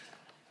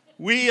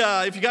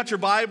If you got your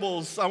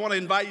Bibles, I want to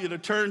invite you to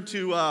turn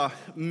to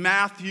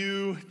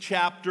Matthew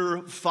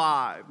chapter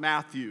 5.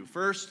 Matthew,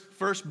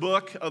 first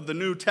book of the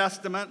New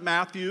Testament,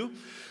 Matthew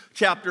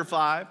chapter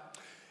 5.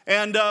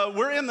 And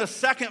we're in the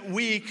second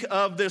week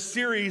of this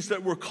series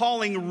that we're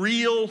calling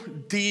Real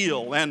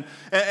Deal. And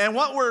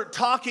what we're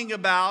talking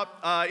about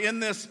in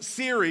this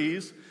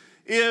series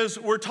is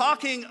we're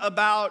talking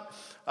about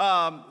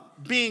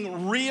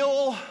being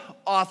real,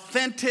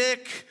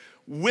 authentic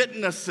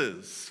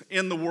witnesses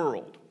in the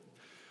world.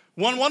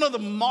 One of the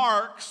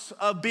marks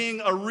of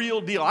being a real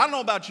deal, I don't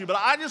know about you, but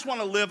I just want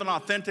to live an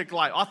authentic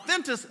life.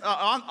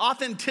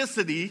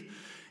 Authenticity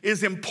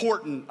is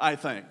important, I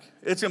think.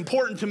 It's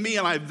important to me,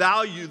 and I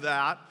value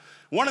that.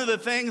 One of the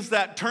things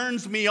that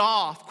turns me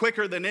off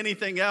quicker than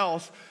anything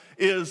else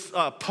is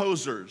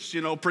posers,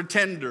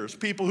 pretenders,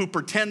 people who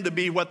pretend to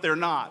be what they're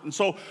not. And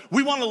so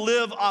we want to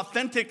live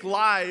authentic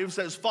lives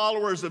as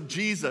followers of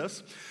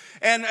Jesus.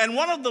 And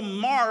one of the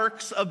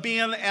marks of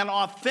being an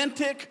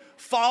authentic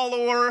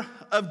follower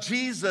of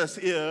Jesus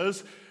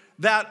is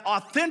that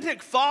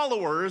authentic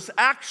followers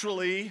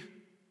actually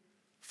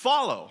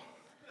follow.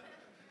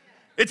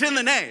 It's in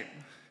the name.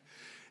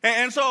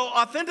 And so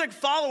authentic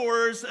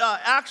followers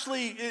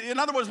actually, in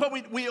other words, what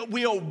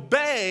we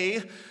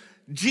obey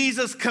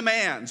Jesus'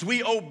 commands.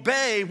 We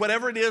obey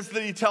whatever it is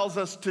that he tells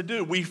us to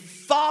do. We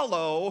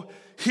follow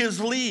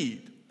his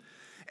lead.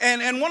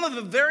 And one of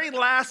the very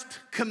last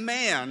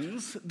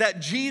commands that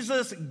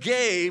Jesus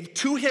gave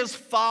to his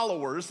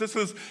followers, this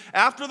is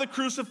after the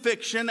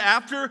crucifixion,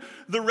 after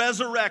the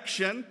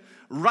resurrection,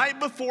 right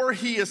before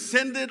he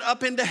ascended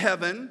up into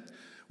heaven,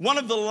 one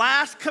of the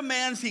last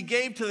commands he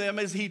gave to them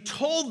is he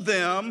told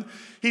them,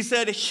 he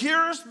said,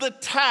 here's the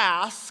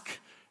task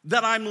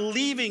that I'm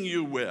leaving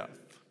you with.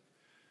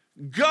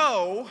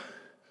 Go,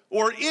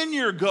 or in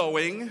your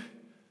going,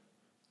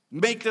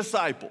 make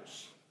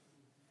disciples.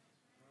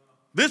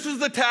 This is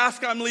the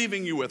task I'm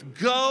leaving you with.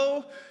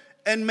 Go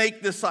and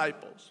make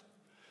disciples.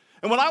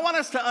 And what I want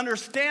us to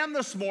understand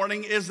this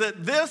morning is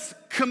that this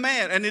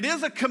command, and it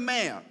is a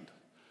command,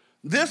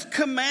 this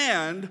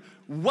command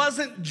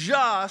wasn't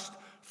just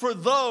for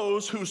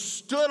those who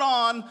stood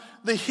on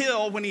the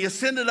hill when he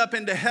ascended up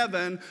into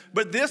heaven,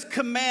 but this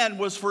command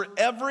was for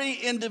every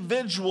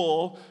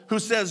individual who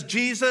says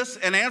Jesus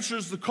and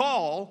answers the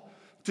call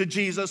to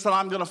Jesus that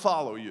I'm going to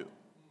follow you.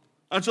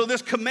 And so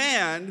this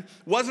command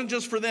wasn't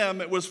just for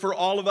them, it was for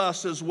all of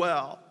us as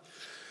well.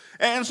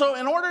 And so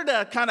in order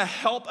to kind of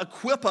help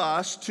equip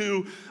us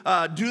to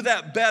do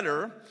that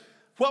better,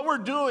 what we're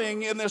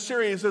doing in this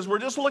series is we're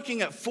just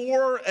looking at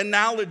 4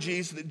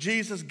 analogies that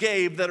Jesus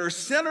gave that are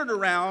centered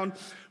around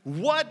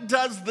what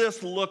does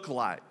this look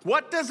like?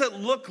 What does it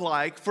look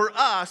like for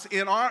us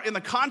in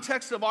the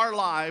context of our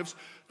lives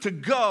to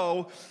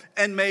go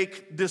and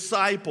make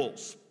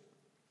disciples?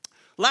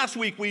 Last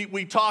week,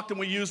 we talked and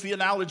we used the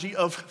analogy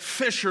of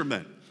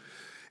fishermen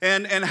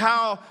and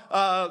how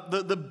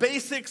the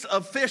basics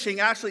of fishing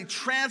actually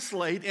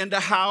translate into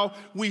how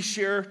we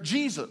share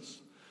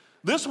Jesus.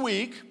 This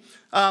week,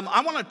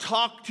 I want to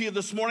talk to you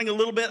this morning a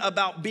little bit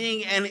about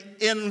being an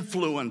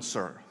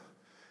influencer.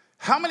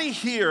 How many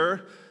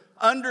here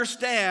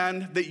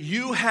understand that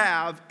you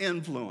have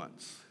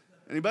influence?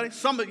 Anybody?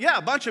 Somebody? Yeah,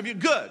 a bunch of you.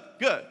 Good.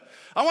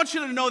 I want you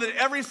to know that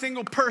every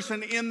single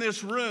person in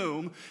this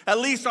room, at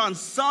least on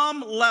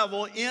some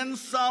level, in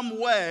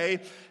some way,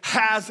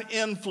 has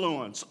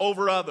influence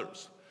over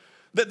others.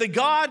 That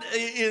God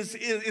is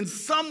in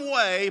some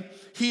way,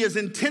 he has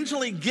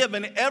intentionally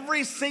given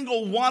every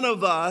single one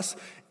of us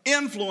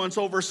influence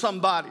over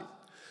somebody.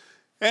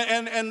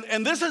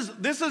 And this is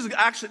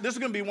going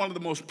to be one of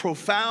the most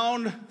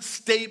profound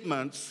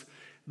statements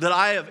that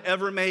I have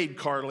ever made,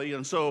 Carly.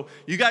 And so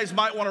you guys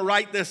might want to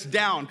write this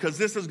down because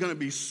this is going to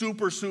be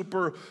super,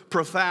 super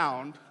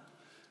profound.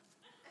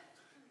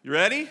 You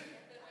ready?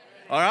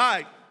 All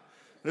right.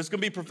 This is going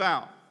to be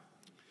profound.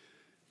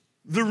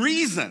 The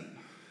reason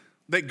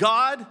that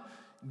God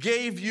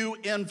gave you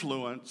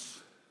influence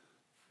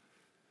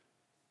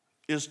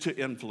is to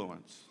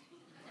influence.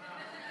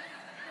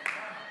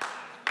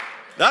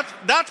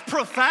 That's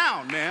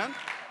profound, man.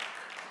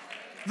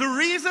 The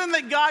reason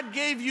that God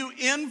gave you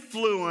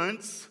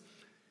influence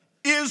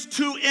is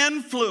to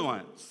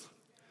influence.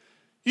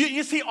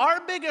 You see, our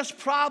biggest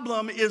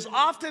problem is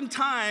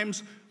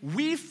oftentimes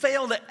we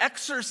fail to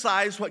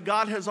exercise what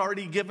God has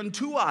already given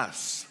to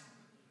us.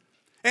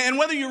 And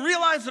whether you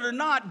realize it or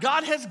not,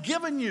 God has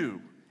given you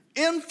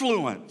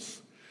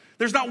influence.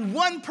 There's not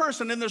one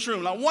person in this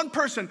room, not one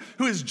person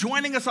who is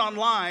joining us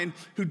online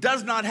who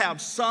does not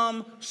have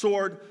some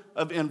sort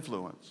of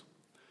influence.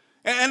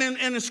 And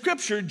in the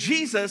scripture,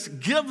 Jesus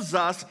gives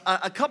us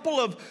a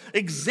couple of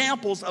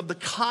examples of the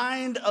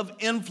kind of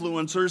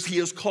influencers he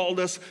has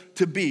called us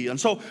to be. And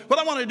so what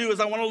I want to do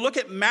is I want to look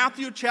at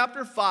Matthew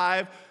chapter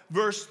 5,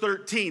 verse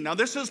 13. Now,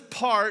 this is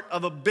part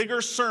of a bigger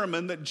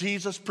sermon that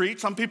Jesus preached.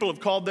 Some people have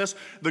called this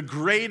the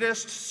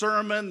greatest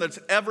sermon that's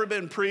ever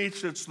been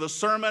preached. It's the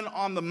Sermon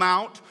on the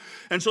Mount.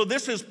 And so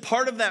this is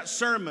part of that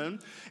sermon.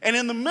 And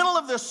in the middle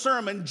of this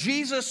sermon,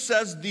 Jesus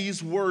says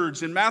these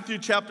words in Matthew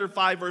chapter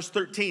 5, verse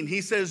 13.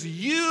 He says,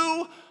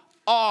 "You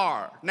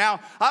are." Now,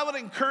 I would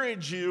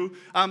encourage you,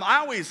 I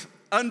always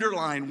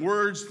underline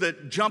words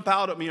that jump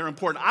out at me are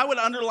important. I would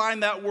underline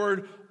that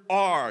word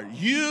are.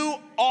 You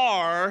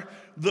are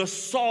the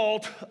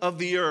salt of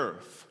the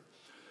earth.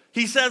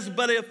 He says,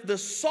 but if the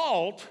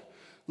salt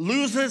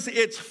loses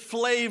its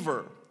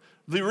flavor,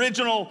 the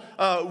original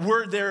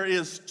word there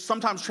is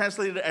sometimes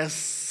translated as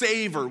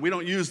savor. We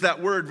don't use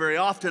that word very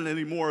often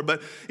anymore,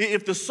 but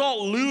if the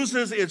salt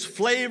loses its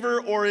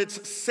flavor or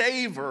its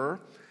savor,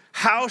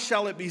 how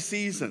shall it be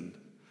seasoned?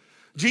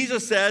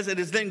 Jesus says it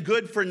is then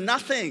good for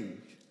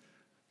nothing.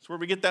 That's where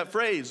we get that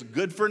phrase,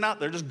 good for nothing.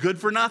 They're just good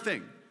for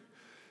nothing.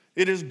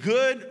 It is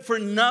good for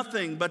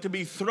nothing but to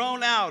be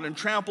thrown out and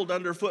trampled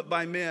underfoot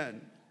by men.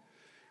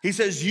 He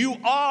says, you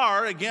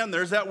are, again,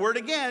 there's that word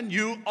again,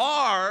 you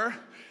are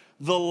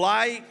the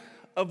light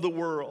of the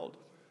world.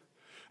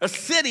 A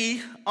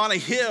city on a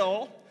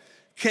hill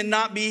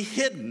cannot be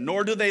hidden,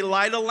 nor do they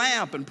light a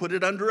lamp and put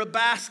it under a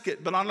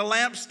basket, but on a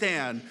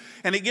lampstand,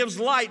 and it gives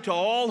light to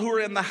all who are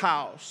in the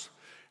house.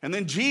 And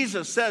then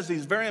Jesus says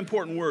these very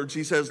important words.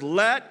 He says,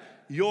 let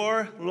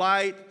your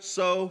light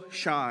so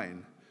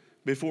shine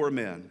before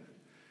men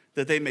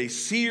that they may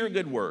see your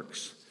good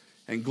works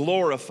and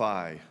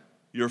glorify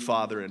your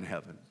Father in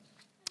heaven.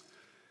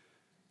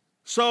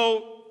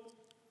 So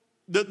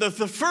the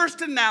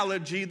first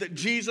analogy that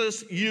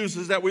Jesus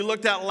uses that we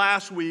looked at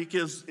last week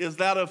is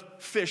that of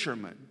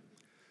fishermen.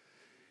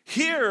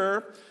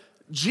 Here,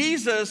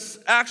 Jesus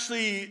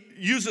actually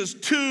uses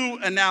two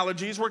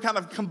analogies. We're kind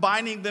of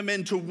combining them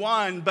into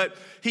one, but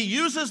he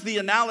uses the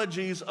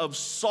analogies of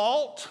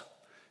salt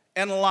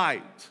and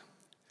light.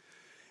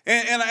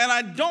 And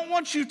I don't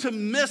want you to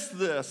miss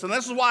this, and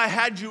this is why I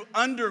had you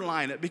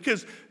underline it,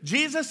 because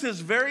Jesus is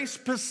very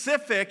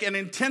specific and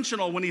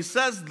intentional when he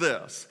says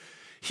this.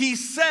 He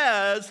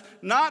says,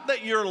 not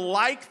that you're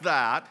like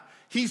that,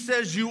 he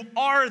says you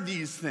are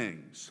these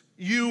things.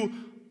 You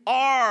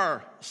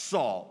are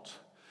salt.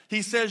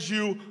 He says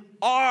you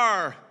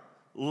are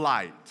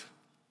light.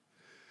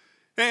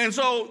 And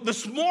so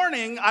this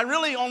morning, I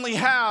really only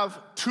have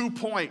 2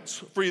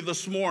 points for you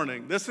this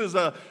morning. This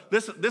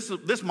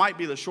might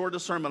be the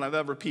shortest sermon I've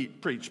ever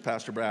preached,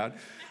 Pastor Brad.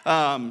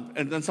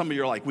 And then some of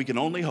you are like, we can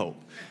only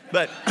hope.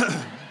 But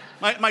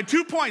my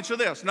 2 points are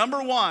this.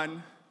 Number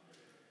one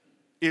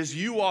is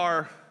you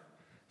are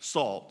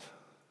salt.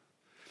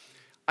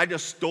 I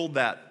just stole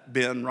that,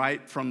 Ben,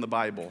 right from the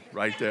Bible,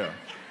 right there.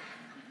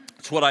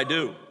 It's what I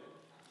do.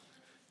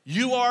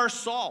 You are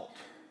salt.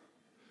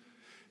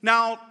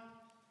 Now,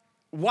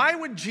 why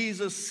would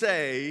Jesus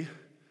say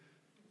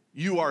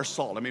you are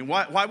salt? I mean,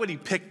 why would he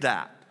pick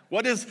that?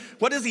 What is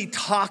he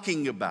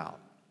talking about?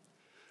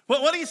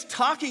 Well, what he's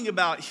talking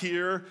about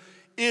here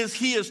is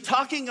he is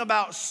talking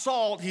about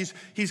salt. He's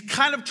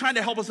kind of trying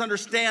to help us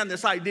understand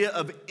this idea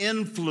of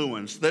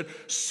influence, that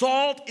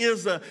salt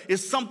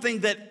is something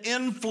that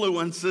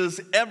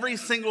influences every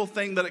single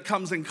thing that it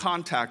comes in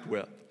contact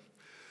with.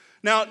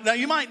 Now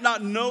you might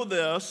not know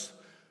this,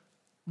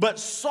 but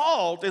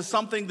salt is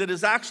something that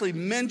is actually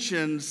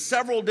mentioned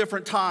several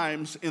different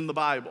times in the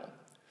Bible.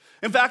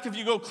 In fact, if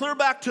you go clear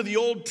back to the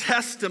Old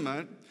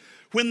Testament,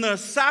 when the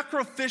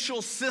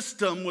sacrificial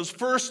system was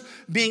first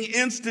being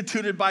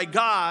instituted by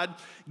God,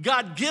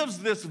 God gives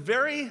this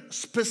very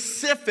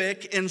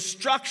specific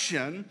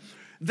instruction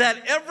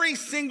that every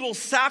single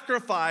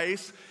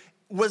sacrifice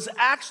was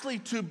actually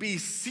to be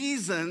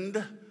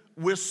seasoned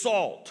with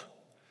salt.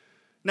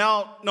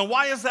 Now,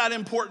 why is that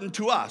important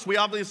to us? We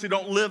obviously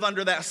don't live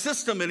under that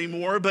system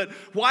anymore, but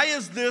why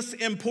is this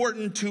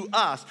important to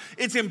us?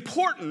 It's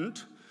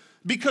important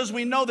because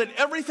we know that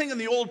everything in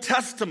the Old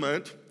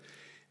Testament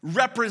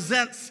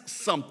represents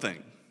something.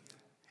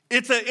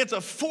 It's a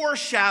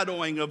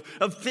foreshadowing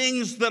of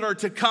things that are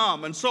to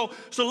come. And so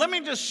let me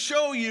just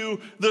show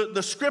you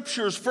the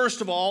scriptures first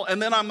of all,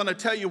 and then I'm going to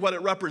tell you what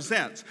it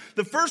represents.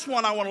 The first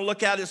one I want to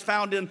look at is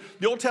found in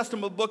the Old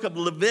Testament book of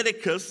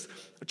Leviticus,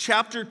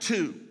 chapter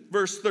 2,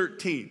 verse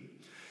 13.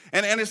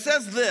 And it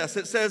says this,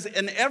 it says,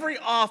 in every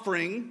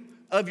offering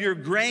of your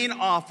grain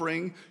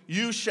offering,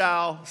 you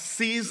shall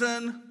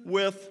season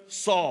with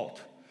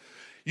salt.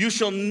 You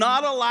shall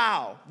not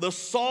allow the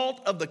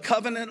salt of the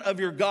covenant of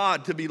your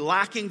God to be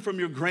lacking from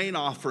your grain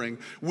offering.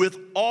 With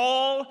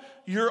all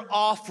your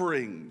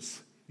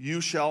offerings, you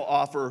shall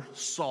offer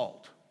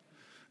salt.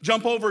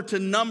 Jump over to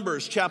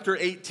Numbers chapter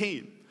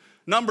 18.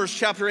 Numbers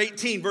chapter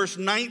 18, verse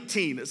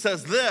 19. It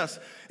says this.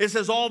 It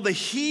says, all the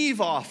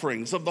heave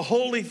offerings of the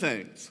holy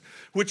things,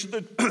 which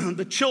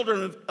the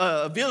children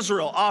of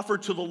Israel offer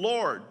to the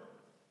Lord,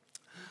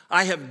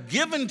 I have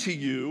given to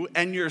you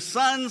and your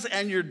sons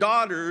and your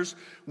daughters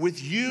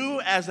with you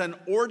as an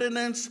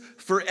ordinance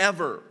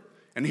forever.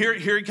 And here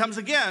he comes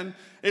again.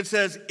 It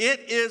says,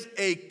 it is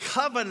a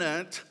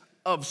covenant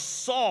of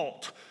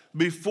salt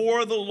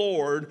before the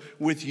Lord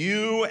with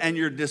you and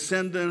your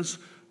descendants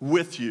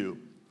with you.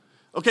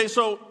 Okay,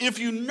 so if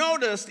you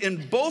noticed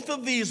in both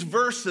of these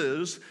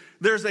verses,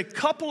 there's a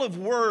couple of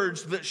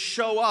words that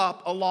show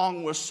up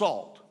along with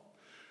salt.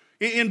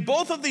 In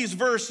both of these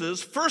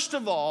verses, first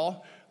of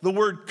all, the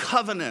word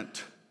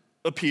covenant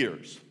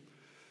appears.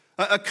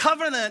 A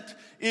covenant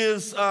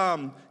is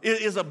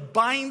a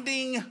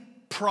binding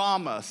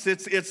promise.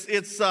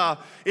 It's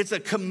a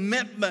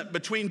commitment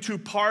between two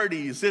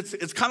parties.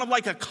 It's kind of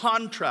like a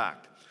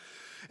contract.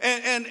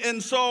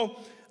 And so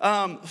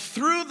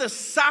through the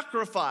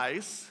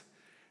sacrifice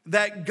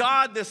that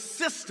God, this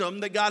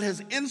system that God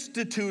has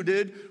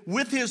instituted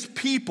with his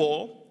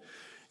people,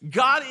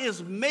 God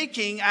is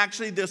making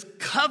actually this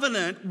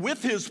covenant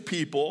with his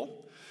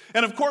people.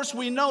 And of course,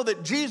 we know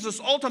that Jesus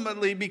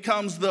ultimately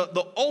becomes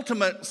the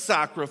ultimate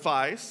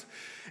sacrifice.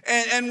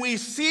 And we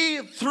see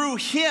through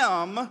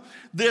him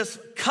this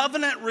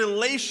covenant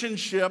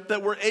relationship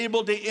that we're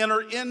able to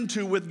enter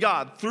into with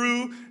God.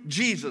 Through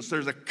Jesus,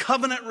 there's a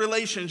covenant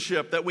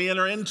relationship that we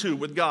enter into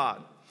with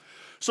God.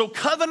 So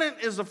covenant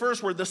is the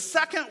first word. The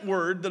second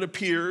word that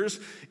appears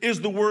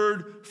is the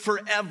word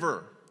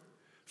forever.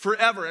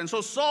 Forever. And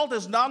so salt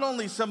is not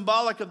only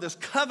symbolic of this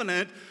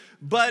covenant,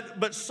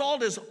 but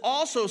salt is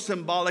also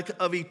symbolic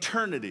of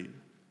eternity.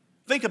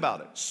 Think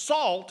about it.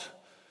 Salt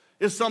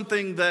is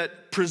something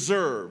that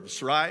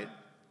preserves, right?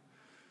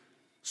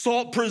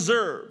 Salt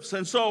preserves.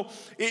 And so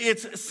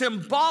it's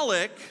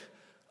symbolic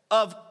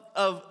of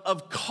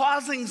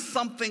causing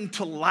something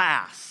to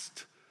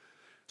last.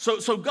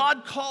 So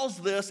God calls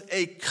this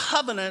a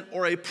covenant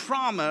or a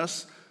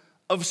promise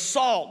of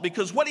salt,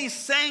 because what he's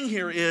saying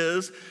here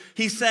is,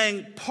 he's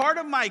saying part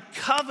of my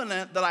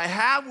covenant that I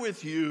have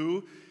with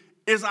you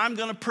is I'm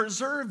going to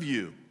preserve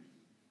you.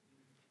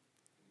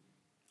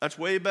 That's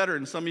way better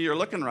than some of you are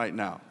looking right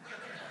now.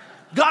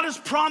 God has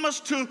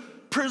promised to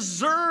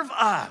preserve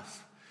us.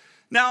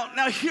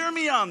 Now hear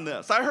me on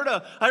this. I heard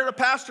a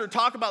pastor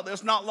talk about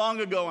this not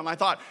long ago, and I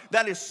thought,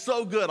 that is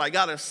so good, I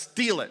got to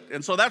steal it.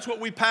 And so that's what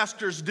we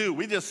pastors do.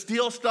 We just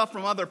steal stuff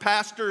from other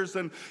pastors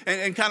and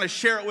kind of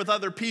share it with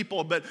other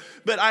people. But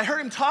I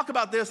heard him talk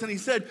about this, and he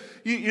said,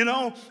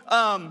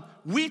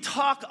 we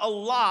talk a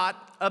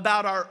lot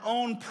about our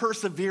own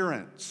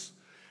perseverance.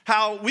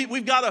 How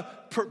we've got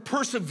to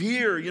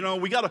persevere,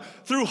 we got to,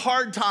 through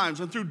hard times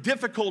and through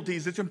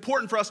difficulties, it's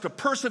important for us to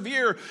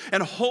persevere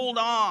and hold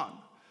on.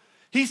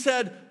 He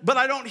said, but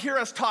I don't hear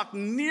us talk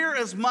near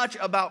as much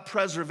about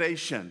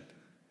preservation.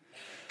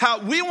 How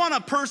we want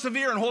to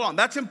persevere and hold on.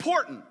 That's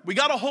important. We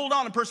got to hold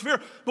on and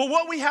persevere. But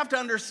what we have to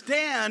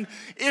understand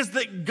is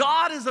that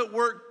God is at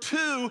work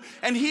too,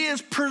 and he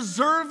is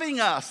preserving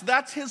us.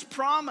 That's his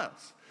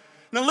promise.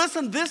 Now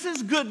listen, this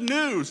is good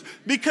news,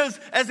 because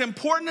as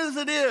important as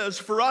it is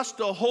for us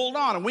to hold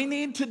on, and we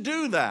need to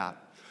do that,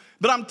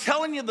 but I'm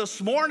telling you this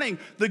morning,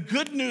 the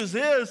good news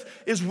is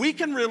we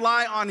can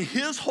rely on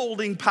his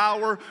holding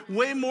power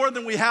way more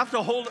than we have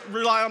to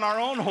rely on our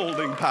own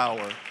holding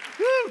power.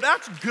 Woo,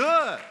 that's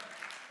good.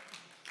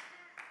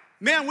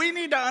 Man, we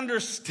need to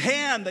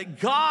understand that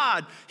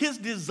God, his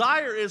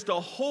desire is to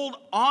hold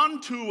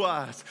on to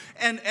us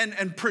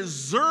and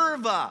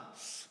preserve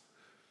us.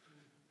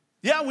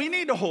 Yeah, we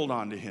need to hold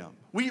on to him.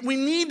 We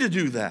need to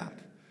do that.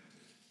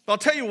 But I'll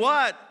tell you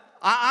what,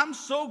 I'm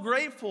so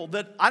grateful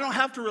that I don't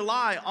have to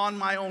rely on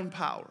my own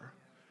power.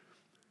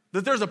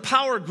 That there's a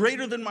power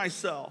greater than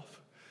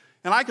myself.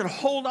 And I can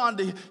hold on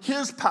to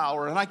his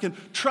power, and I can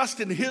trust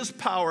in his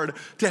power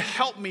to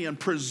help me and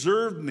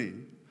preserve me.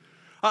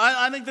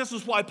 I think this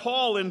is why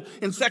Paul in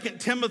 2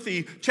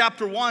 Timothy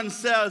chapter 1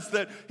 says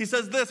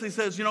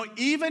this,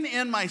 even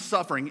in my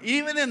suffering,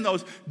 even in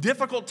those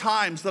difficult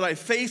times that I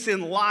face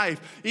in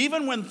life,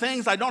 even when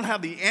things I don't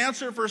have the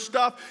answer for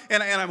stuff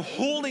and I'm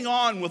holding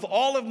on with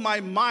all of my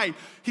might,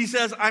 he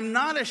says, I'm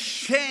not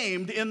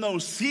ashamed in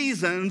those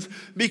seasons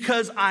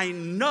because I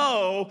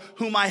know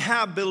whom I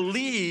have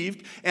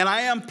believed, and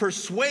I am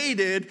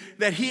persuaded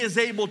that he is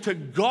able to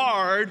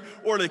guard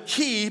or to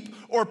keep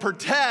or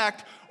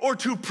protect or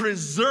to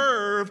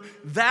preserve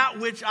that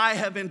which I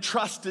have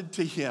entrusted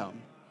to him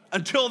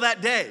until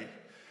that day,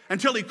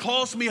 until he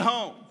calls me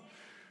home.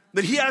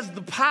 That he has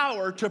the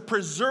power to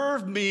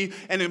preserve me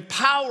and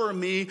empower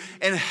me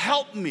and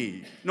help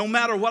me no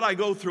matter what I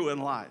go through in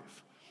life.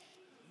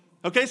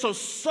 Okay, so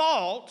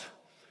salt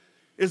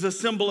is a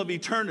symbol of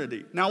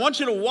eternity. Now I want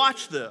you to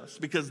watch this,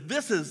 because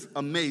this is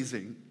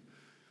amazing.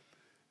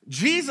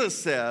 Jesus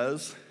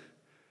says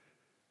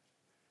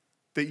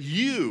that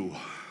you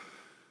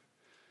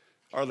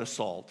are the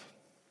salt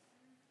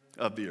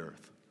of the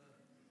earth.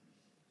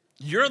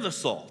 You're the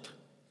salt.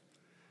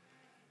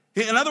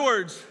 In other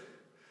words,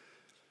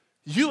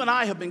 you and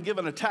I have been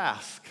given a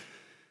task.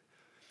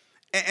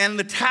 And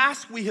the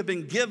task we have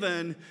been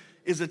given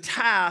is a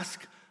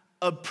task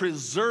of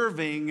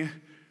preserving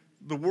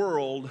the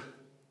world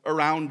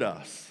around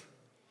us.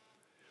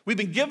 We've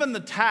been given the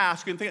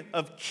task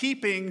of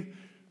keeping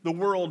the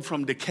world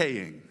from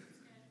decaying.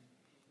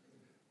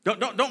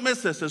 Don't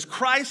miss this. As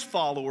Christ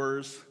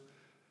followers,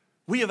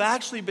 we have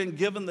actually been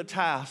given the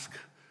task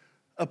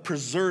of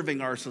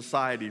preserving our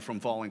society from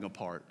falling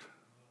apart.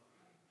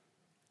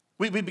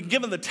 We've been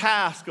given the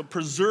task of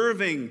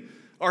preserving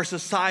our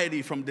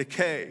society from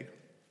decay.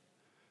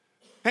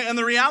 And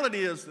the reality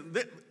is,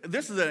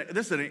 this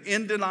is an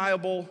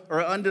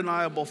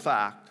undeniable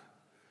fact.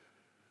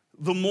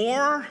 The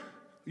more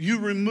you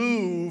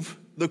remove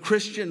the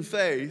Christian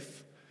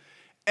faith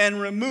and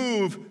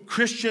remove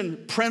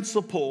Christian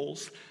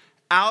principles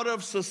out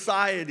of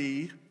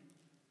society,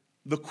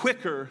 the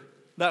quicker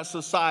that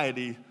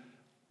society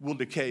will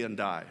decay and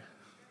die.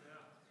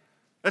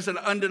 That's an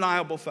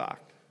undeniable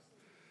fact.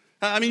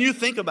 I mean, you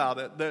think about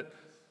it, that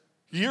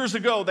years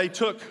ago they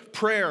took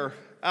prayer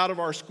out of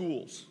our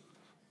schools.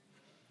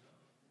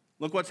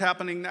 Look what's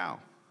happening now.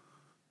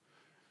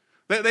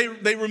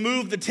 They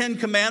removed the 10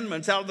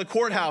 Commandments out of the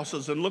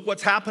courthouses, and look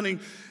what's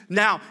happening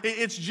now.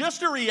 It's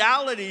just a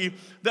reality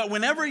that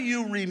whenever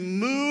you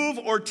remove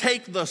or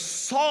take the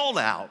salt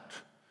out,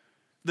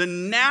 the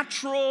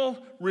natural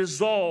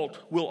result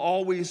will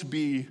always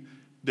be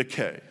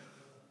decay.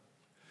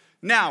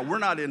 Now, we're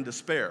not in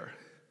despair.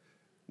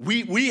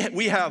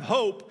 We have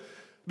hope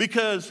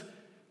because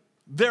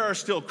there are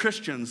still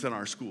Christians in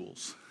our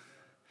schools.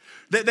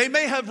 They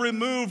may have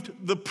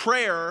removed the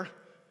prayer,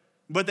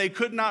 but they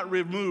could not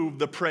remove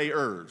the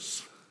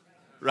prayers,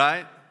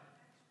 right?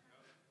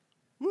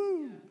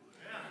 Woo.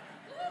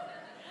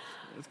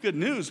 That's good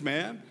news,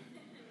 man.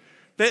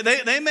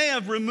 They may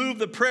have removed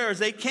the prayers.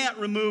 They can't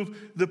remove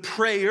the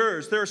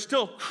prayers. There are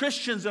still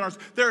Christians in our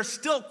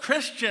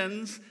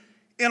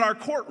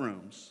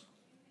courtrooms,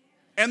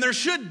 and there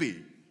should be.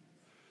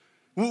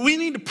 We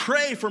need to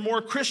pray for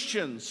more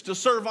Christians to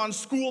serve on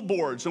school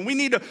boards, and we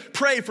need to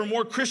pray for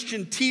more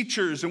Christian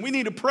teachers, and we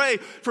need to pray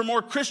for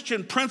more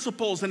Christian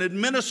principals and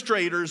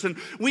administrators, and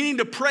we need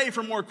to pray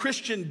for more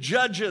Christian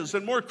judges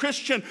and more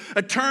Christian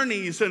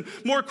attorneys and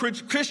more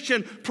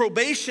Christian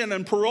probation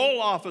and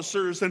parole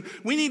officers, and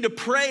we need to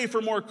pray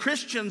for more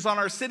Christians on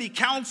our city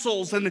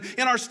councils and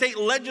in our state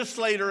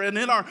legislature and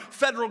in our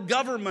federal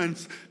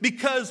governments,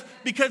 because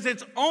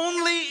it's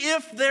only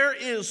if there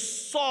is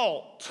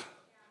salt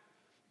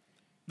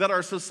that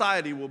our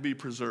society will be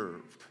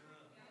preserved.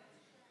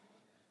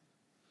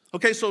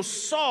 Okay, so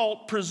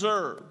salt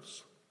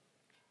preserves.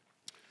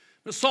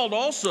 But salt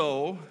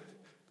also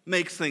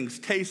makes things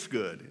taste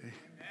good.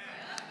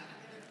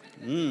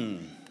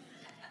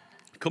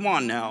 Come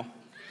on now.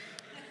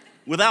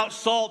 Without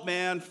salt,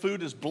 man,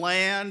 food is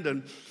bland.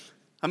 And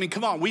I mean,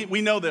 come on,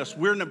 we know this.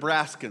 We're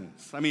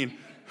Nebraskans. I mean,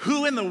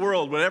 who in the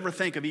world would ever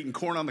think of eating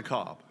corn on the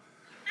cob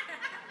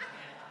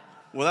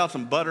without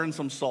some butter and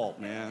some salt,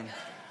 man?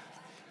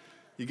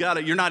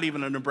 You're not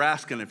even a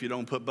Nebraskan if you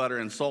don't put butter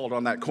and salt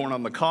on that corn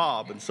on the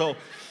cob. And so,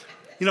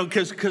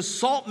 because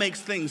salt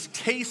makes things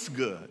taste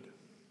good.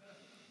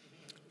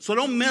 So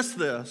don't miss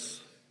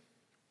this.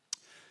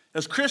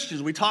 As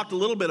Christians, we talked a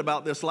little bit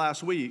about this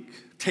last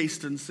week,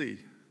 taste and see.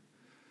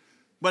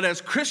 But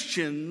as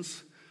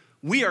Christians,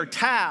 we are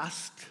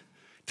tasked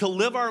to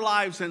live our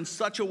lives in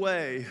such a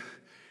way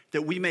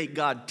that we make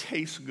God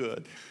taste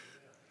good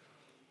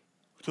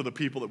to the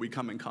people that we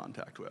come in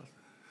contact with.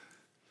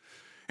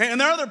 And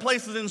there are other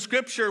places in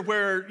Scripture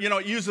where,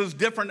 it uses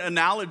different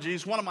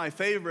analogies. One of my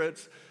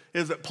favorites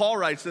is that Paul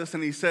writes this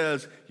and he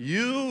says,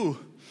 you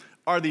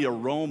are the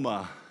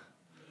aroma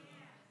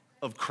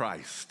of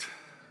Christ.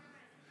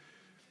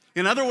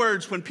 In other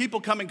words, when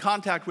people come in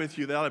contact with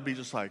you, they ought to be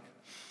just like,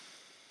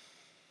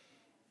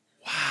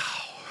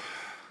 wow,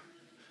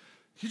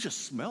 you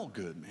just smell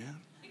good, man.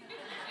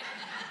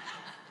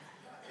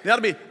 They ought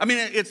to be,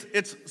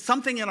 it's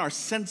something in our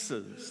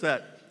senses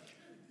that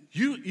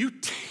you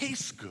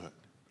taste good.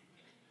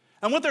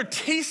 And what they're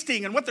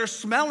tasting and what they're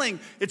smelling,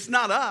 it's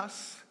not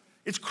us.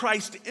 It's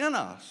Christ in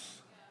us.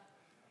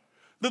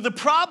 The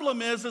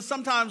problem is that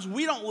sometimes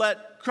we don't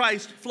let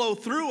Christ flow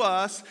through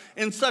us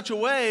in such a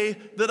way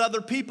that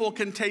other people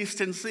can taste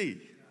and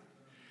see.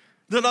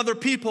 That other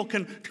people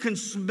can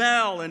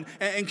smell and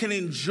can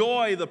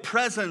enjoy the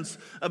presence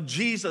of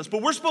Jesus.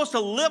 But we're supposed to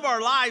live our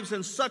lives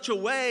in such a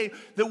way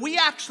that we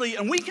actually,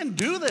 and we can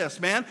do this,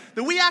 man,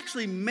 that we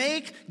actually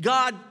make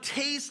God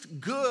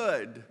taste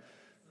good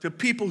to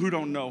people who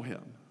don't know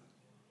him.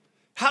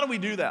 How do we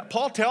do that?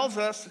 Paul tells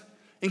us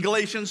in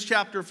Galatians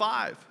chapter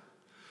 5.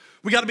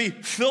 We got to be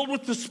filled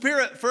with the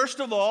Spirit,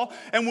 first of all.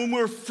 And when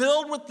we're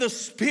filled with the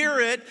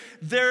Spirit,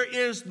 there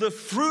is the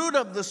fruit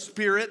of the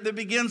Spirit that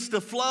begins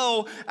to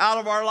flow out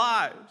of our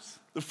lives.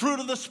 The fruit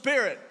of the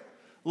Spirit: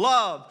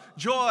 love,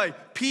 joy,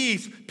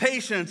 peace,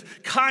 patience,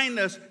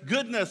 kindness,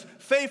 goodness,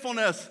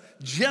 faithfulness,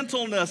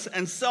 gentleness,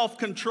 and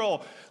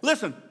self-control.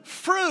 Listen,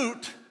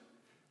 fruit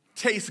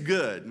tastes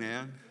good,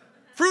 man.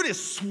 Fruit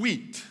is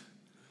sweet.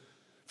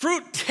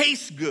 Fruit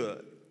tastes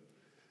good.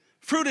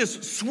 Fruit is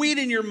sweet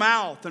in your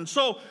mouth. And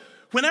so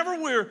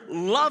whenever we're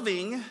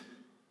loving,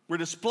 we're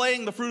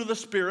displaying the fruit of the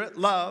Spirit,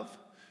 love.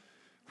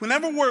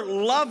 Whenever we're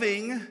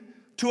loving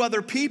to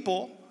other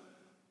people,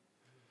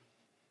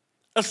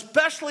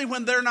 especially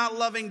when they're not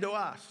loving to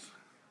us.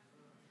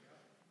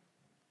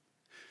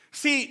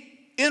 See,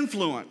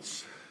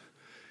 influence.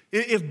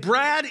 If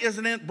Brad is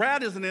an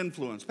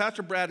influence,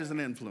 Pastor Brad is an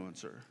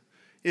influencer.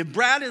 If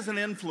Brad is an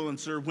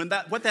influencer,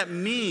 what that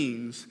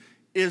means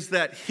is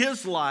that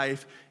his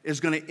life is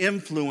going to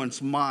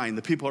influence mine,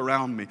 the people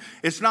around me.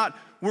 It's not,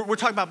 we're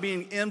talking about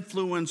being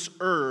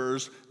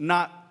influencers,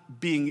 not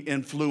being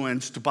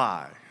influenced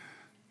by.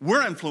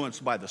 We're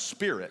influenced by the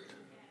Spirit.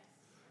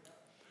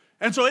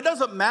 And so it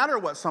doesn't matter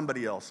what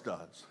somebody else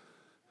does.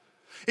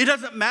 It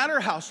doesn't matter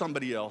how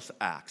somebody else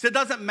acts. It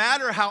doesn't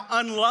matter how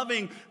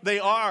unloving they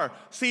are.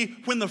 See,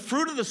 when the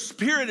fruit of the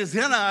Spirit is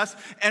in us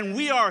and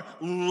we are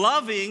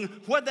loving,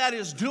 what that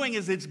is doing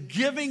is it's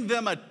giving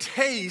them a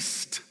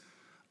taste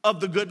of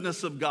the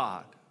goodness of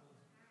God.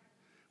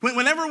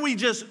 Whenever we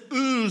just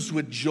ooze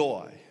with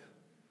joy,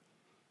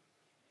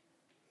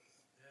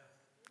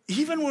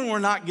 even when we're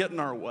not getting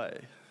our way,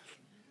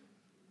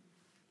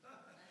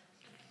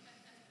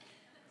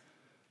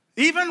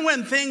 even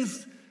when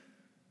things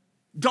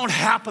don't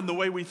happen the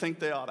way we think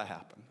they ought to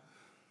happen.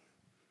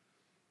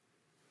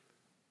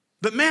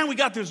 But man, we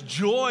got this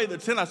joy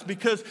that's in us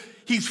because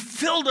he's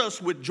filled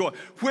us with joy.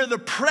 Where the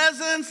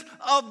presence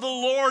of the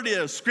Lord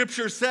is,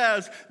 Scripture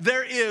says,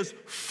 there is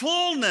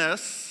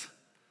fullness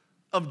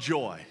of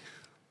joy.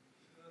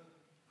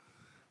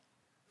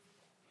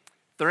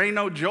 If there ain't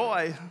no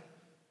joy,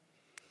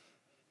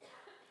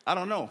 I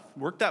don't know,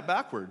 work that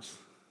backwards.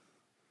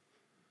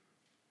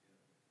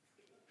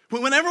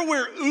 Whenever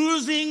we're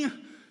oozing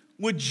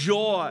with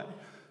joy,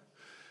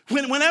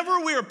 whenever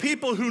we are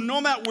people who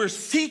know that we're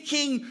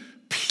seeking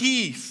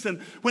peace,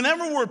 and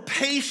whenever we're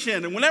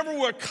patient, and whenever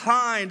we're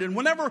kind, and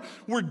whenever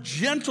we're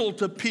gentle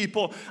to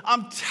people,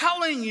 I'm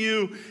telling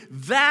you,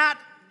 that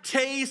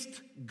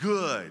tastes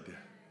good.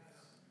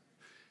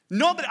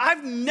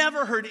 I've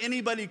never heard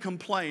anybody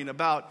complain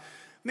about,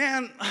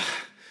 man,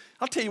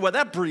 I'll tell you what,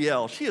 that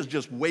Brielle, she is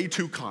just way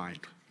too kind.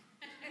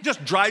 It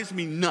just drives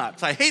me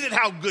nuts. I hate it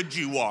how good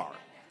you are.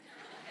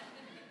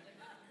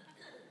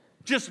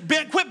 Just,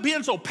 Ben, quit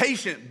being so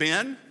patient,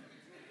 Ben.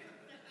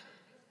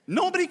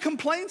 Nobody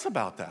complains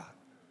about that.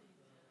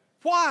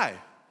 Why?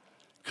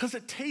 Because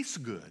it tastes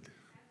good.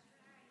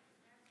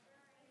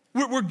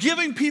 We're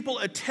giving people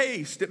a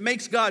taste. It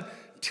makes God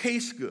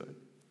taste good.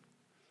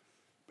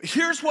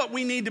 Here's what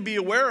we need to be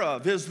aware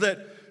of is that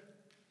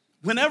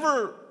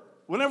whenever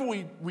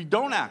we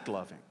don't act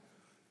loving,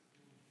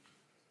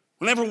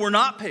 whenever we're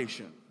not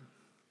patient,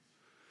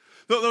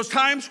 those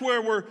times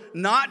where we're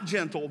not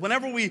gentle,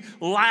 whenever we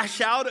lash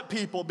out at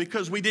people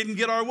because we didn't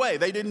get our way,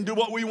 they didn't do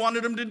what we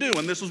wanted them to do,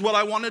 and this is what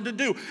I wanted to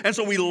do, and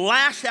so we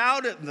lash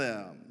out at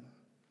them.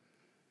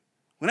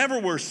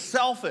 Whenever we're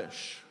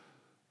selfish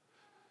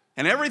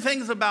and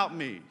everything's about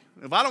me,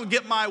 if I don't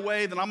get my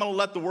way, then I'm going to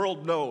let the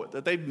world know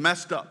that they've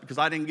messed up because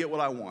I didn't get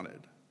what I wanted.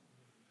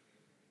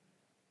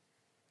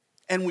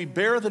 And we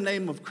bear the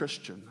name of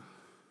Christian.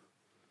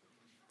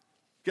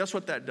 Guess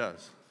what that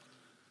does?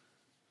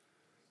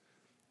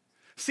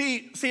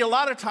 See, a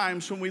lot of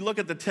times when we look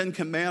at the Ten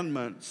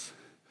Commandments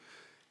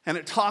and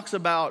it talks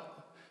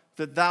about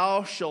that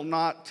thou shalt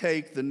not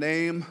take the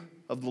name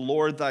of the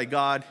Lord thy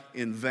God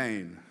in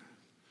vain,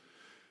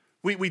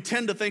 we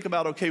tend to think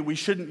about, okay, we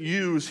shouldn't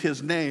use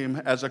his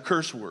name as a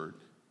curse word.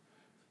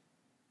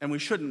 And we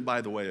shouldn't,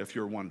 by the way, if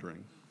you're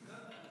wondering.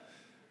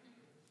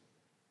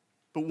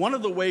 But one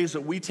of the ways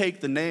that we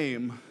take the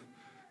name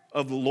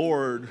of the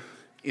Lord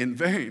in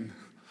vain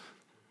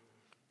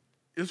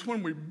is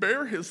when we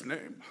bear his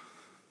name.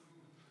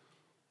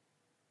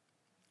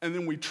 And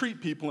then we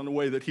treat people in a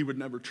way that he would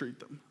never treat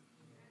them.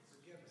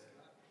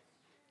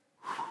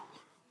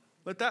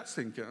 Let that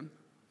sink in.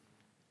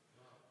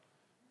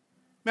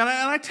 Man,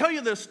 and I tell you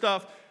this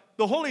stuff,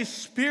 the Holy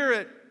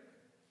Spirit,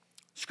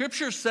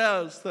 Scripture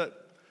says that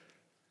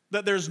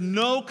there's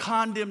no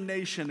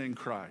condemnation in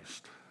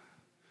Christ.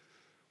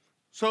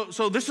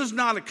 So this is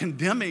not a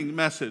condemning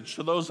message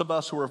to those of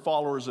us who are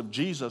followers of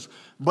Jesus,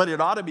 but it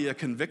ought to be a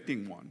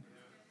convicting one.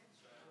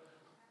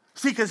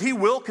 See, because he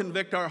will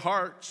convict our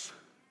hearts.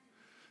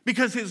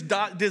 Because his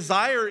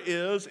desire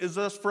is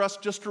for us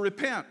just to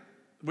repent.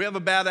 We have a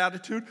bad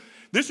attitude.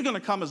 This is going to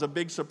come as a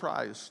big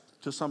surprise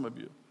to some of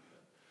you.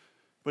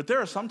 But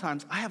there are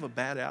sometimes I have a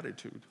bad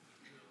attitude.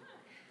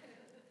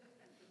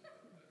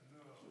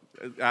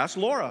 Ask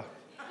Laura.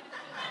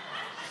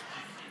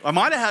 I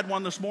might have had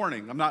one this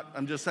morning.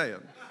 I'm just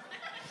saying.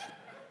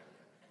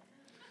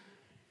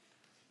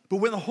 But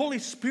when the Holy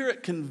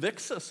Spirit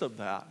convicts us of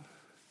that,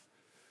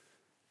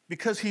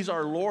 because he's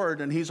our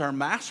Lord and he's our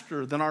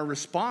master, then our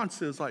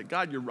response is like,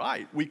 God, you're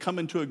right. We come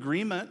into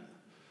agreement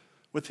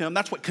with him.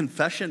 That's what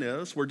confession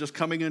is. We're just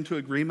coming into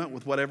agreement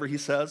with whatever he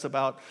says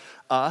about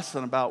us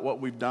and about what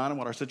we've done and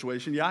what our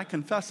situation. Yeah, I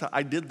confess that.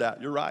 I did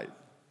that. You're right.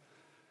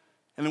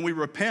 And then we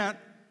repent.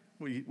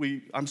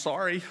 I'm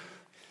sorry.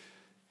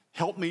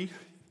 Help me.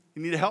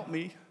 You need to help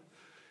me.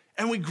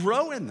 And we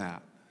grow in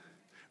that.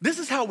 This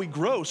is how we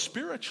grow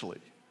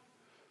spiritually.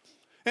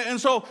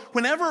 And so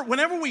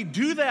whenever we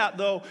do that,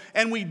 though,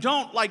 and we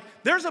don't, like,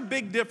 there's a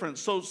big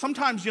difference. So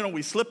sometimes,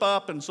 we slip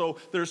up, and so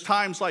there's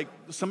times like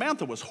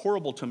Samantha was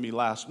horrible to me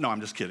no, I'm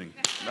just kidding.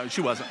 No,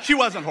 she wasn't. She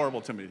wasn't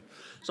horrible to me.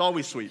 It's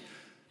always sweet.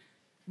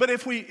 But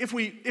if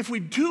we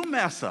do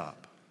mess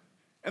up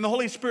and the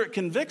Holy Spirit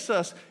convicts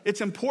us,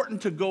 it's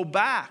important to go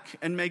back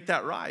and make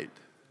that right.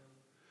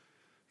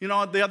 You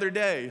know, the other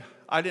day,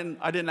 I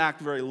didn't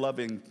act very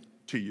loving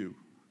to you.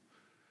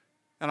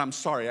 And I'm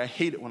sorry, I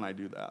hate it when I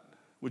do that.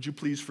 Would you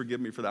please forgive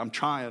me for that? I'm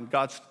trying.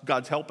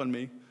 God's helping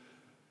me.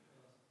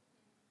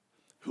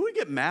 Who would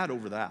get mad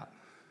over that?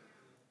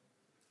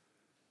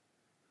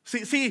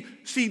 See,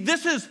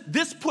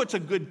 this puts a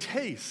good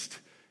taste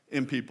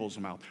in people's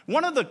mouth.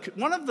 One of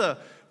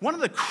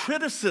the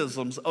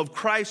criticisms of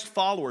Christ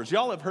followers,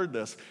 y'all have heard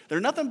this, they're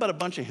nothing but a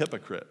bunch of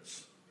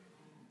hypocrites.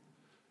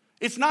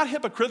 It's not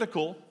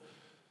hypocritical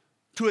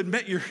to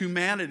admit your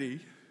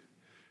humanity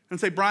and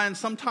say, Brian,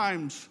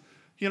 sometimes,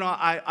 you know,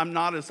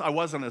 I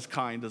wasn't as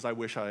kind as I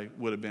wish I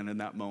would have been in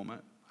that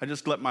moment. I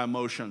just let my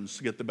emotions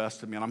get the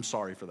best of me, and I'm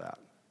sorry for that.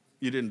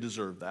 You didn't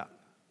deserve that.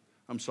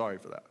 I'm sorry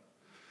for that.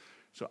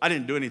 So I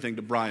didn't do anything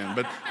to Brian,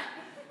 but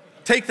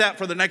take that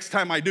for the next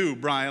time I do,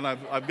 Brian.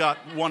 I've got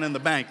one in the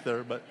bank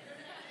there, but.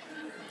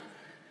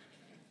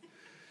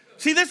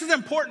 See, this is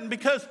important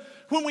because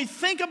when we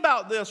think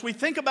about this, we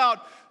think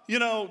about, you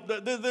know,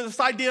 this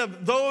idea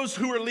of those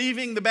who are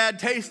leaving the bad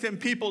taste in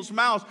people's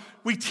mouths.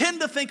 We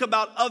tend to think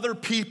about other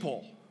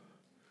people,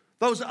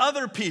 those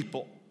other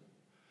people.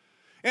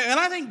 And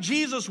I think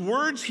Jesus'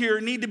 words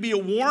here need to be a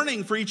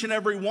warning for each and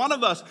every one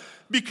of us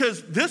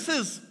because this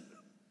is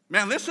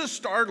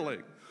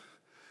startling.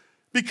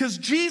 Because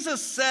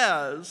Jesus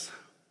says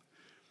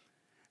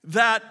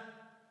that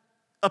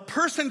a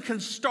person can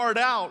start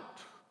out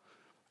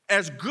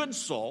as good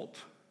salt,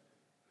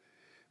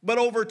 but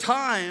over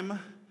time,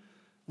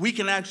 we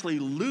can actually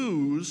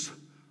lose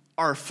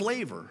our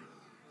flavor.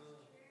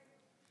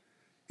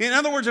 In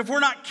other words, if we're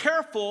not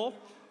careful,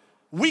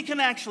 we can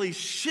actually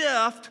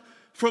shift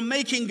from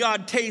making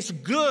God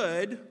taste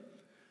good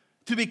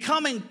to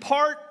becoming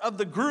part of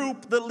the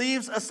group that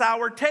leaves a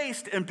sour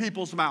taste in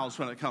people's mouths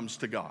when it comes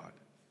to God.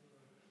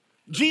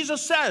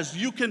 Jesus says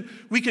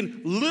we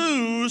can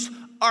lose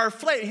our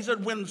flavor. He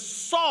said when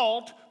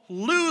salt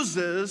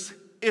loses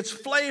its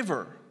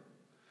flavor.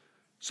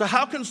 So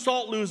how can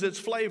salt lose its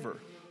flavor?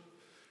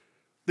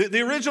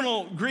 The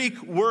original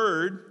Greek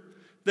word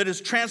that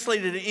is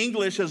translated in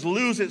English as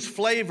lose its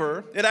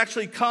flavor, it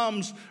actually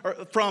comes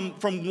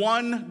from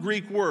one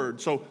Greek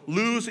word. So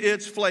lose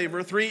its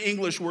flavor, 3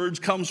 English words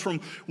comes from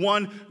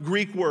one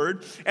Greek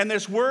word. And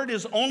this word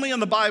is only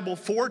in the Bible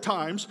 4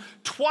 times.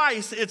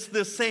 Twice it's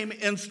this same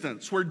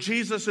instance where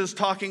Jesus is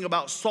talking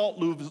about salt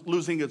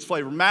losing its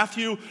flavor.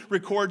 Matthew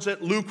records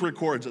it, Luke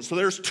records it. So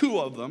there's 2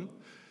 of them,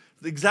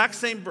 the exact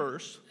same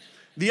verse.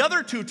 The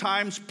other 2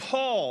 times,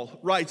 Paul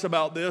writes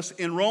about this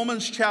in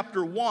Romans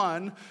chapter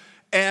 1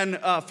 and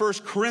 1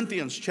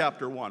 Corinthians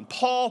chapter 1.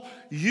 Paul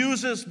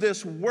uses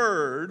this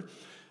word,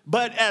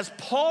 but as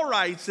Paul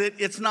writes it,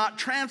 it's not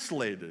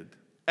translated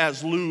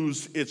as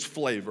lose its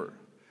flavor.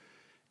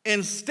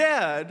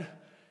 Instead,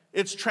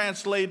 it's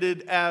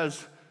translated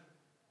as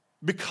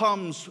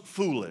becomes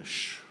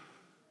foolish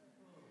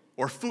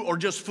or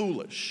just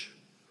foolish.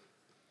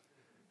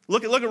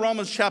 Look at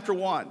Romans chapter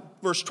 1,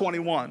 verse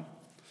 21.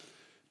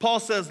 Paul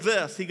says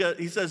this,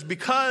 he says,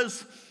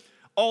 because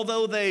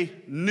although they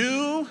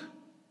knew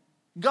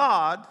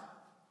God,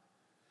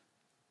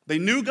 they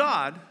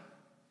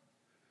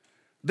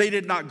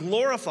did not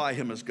glorify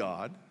him as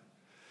God.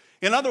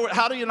 In other words,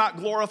 how do you not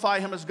glorify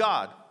him as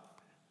God?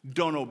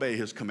 Don't obey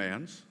his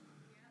commands.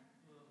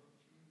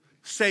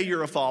 Say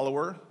you're a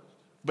follower,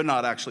 but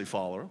not actually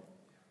follow.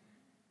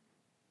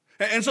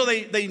 And so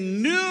they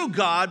knew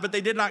God, but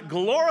they did not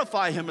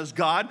glorify him as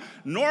God,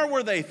 nor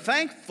were they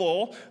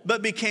thankful,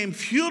 but became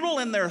futile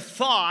in their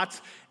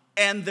thoughts,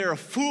 and their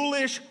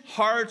foolish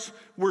hearts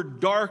were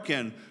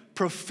darkened.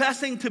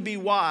 Professing to be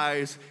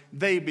wise,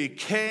 they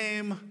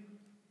became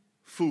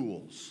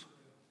fools.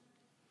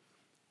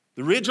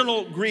 The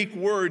original Greek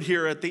word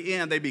here at the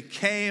end, they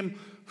became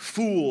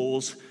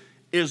fools,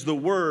 is the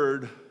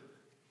word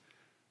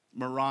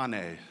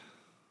morone.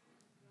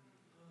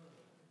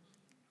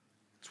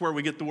 It's where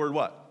we get the word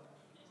what?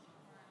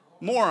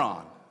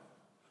 Moron.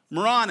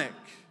 Moronic.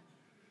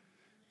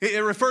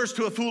 It refers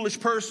to a foolish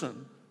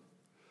person.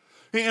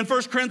 In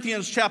 1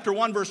 Corinthians chapter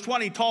 1, verse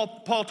 20,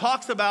 Paul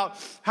talks about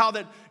how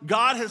that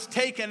God has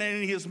taken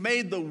and he has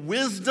made the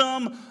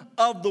wisdom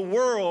of the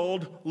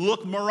world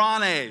look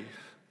moronic,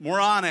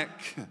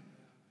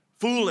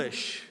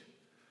 foolish.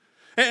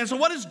 And so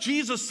what is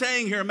Jesus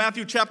saying here in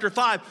Matthew chapter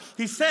 5?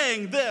 He's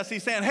saying this.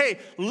 He's saying, hey,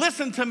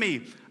 listen to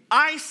me.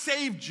 I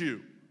saved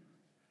you.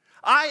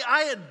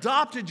 I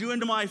adopted you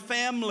into my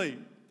family.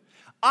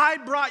 I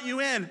brought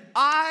you in.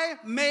 I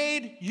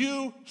made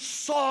you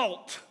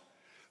salt.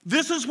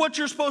 This is what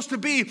you're supposed to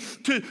be,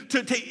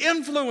 to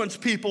influence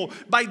people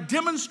by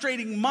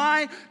demonstrating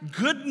my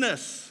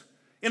goodness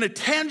in a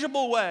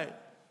tangible way.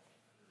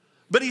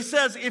 But he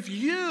says, if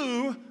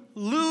you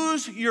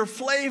lose your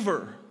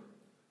flavor,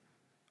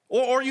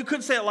 or you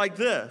could say it like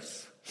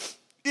this,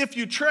 if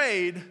you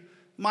trade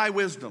my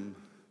wisdom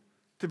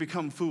to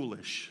become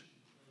foolish,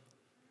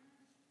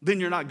 then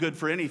you're not good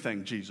for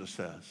anything, Jesus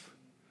says,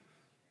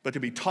 but to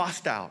be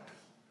tossed out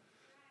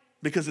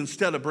Because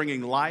instead of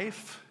bringing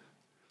life,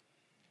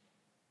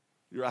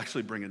 you're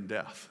actually bringing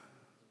death.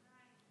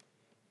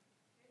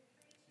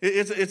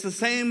 It's the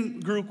same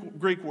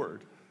Greek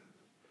word.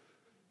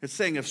 It's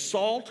saying if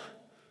salt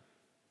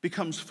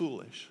becomes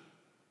foolish.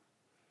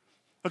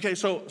 Okay,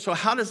 so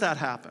how does that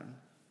happen?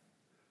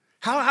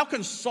 How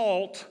can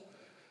salt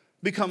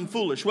become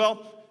foolish?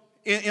 Well,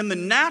 in the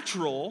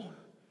natural,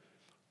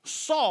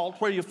 salt,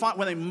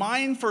 when they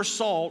mine for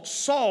salt,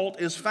 salt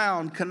is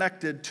found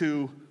connected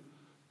to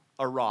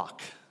a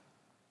rock.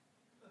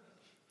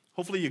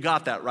 Hopefully you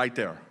got that right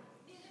there.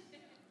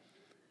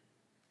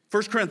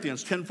 1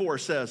 Corinthians 10:4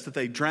 says that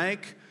they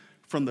drank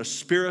from the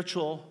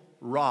spiritual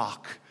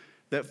rock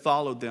that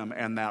followed them,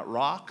 and that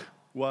rock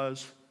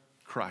was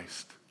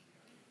Christ.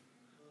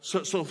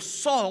 So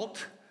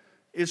salt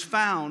is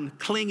found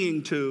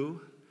clinging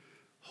to,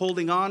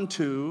 holding on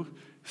to,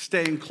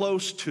 staying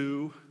close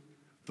to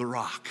the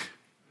rock.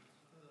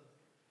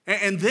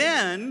 And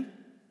then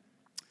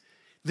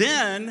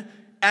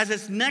as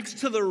it's next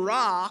to the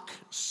rock,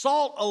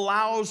 salt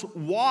allows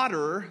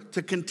water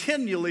to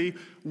continually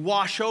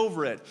wash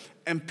over it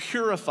and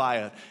purify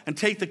it and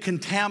take the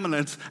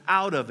contaminants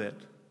out of it.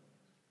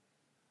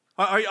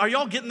 Are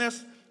y'all getting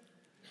this?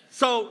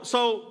 So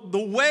the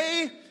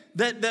way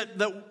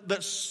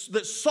that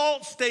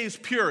salt stays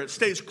pure, it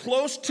stays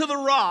close to the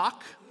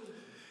rock,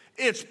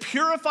 it's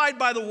purified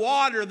by the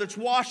water that's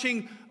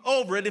washing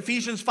over it.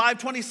 Ephesians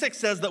 5:26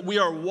 says that we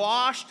are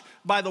washed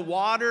by the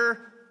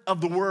water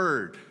of the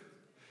word.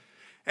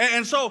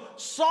 And so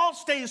salt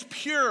stays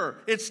pure.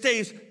 It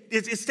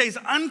stays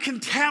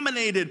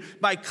uncontaminated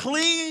by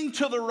clinging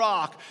to the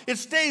rock. It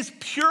stays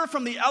pure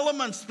from the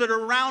elements that are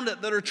around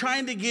it that are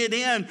trying to get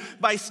in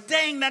by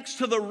staying next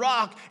to the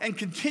rock and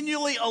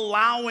continually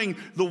allowing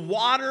the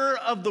water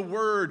of the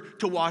word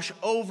to wash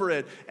over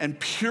it and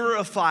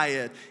purify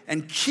it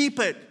and keep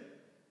it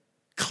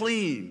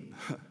clean,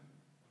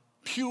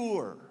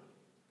 pure,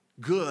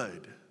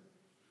 good.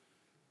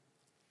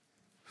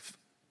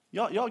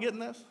 Y'all getting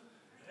this?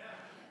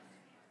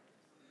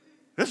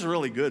 This is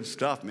really good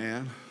stuff,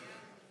 man.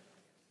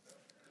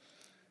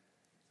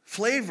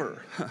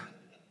 Flavor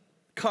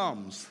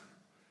comes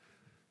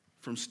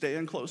from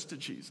staying close to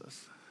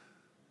Jesus.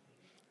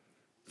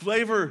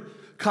 Flavor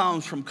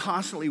comes from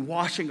constantly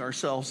washing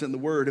ourselves in the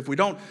Word. If we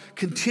don't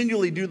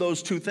continually do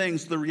those two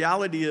things, the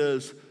reality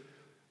is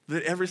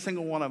that every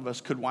single one of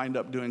us could wind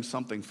up doing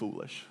something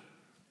foolish.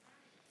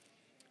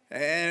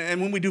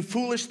 And when we do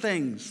foolish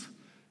things,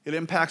 it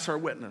impacts our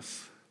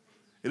witness.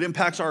 It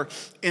impacts our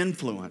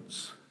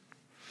influence.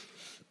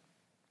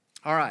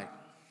 All right,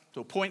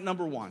 so point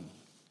number one,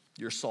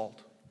 you're salt.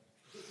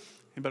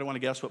 Anybody want to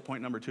guess what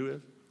point number two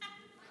is?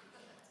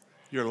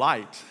 You're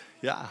light,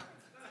 yeah.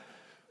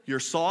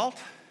 You're salt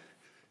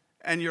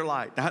and you're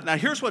light. Now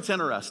here's what's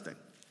interesting.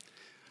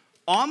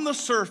 On the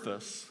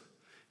surface,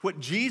 what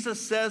Jesus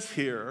says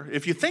here,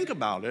 if you think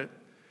about it,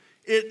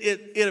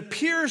 it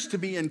appears to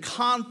be in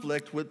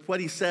conflict with what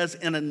he says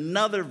in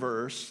another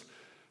verse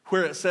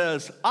where it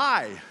says,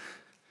 I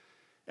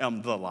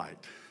am the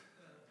light.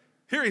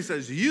 Here he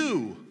says,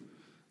 you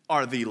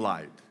are the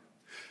light.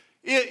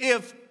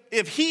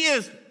 If he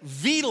is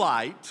the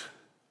light,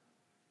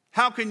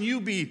 how can you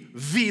be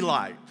the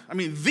light? I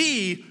mean,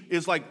 the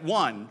is like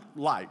one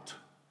light.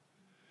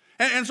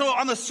 And so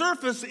on the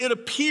surface, it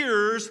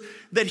appears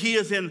that he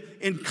is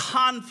in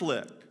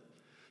conflict.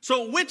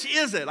 So which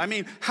is it? I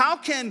mean, how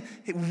can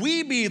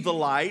we be the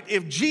light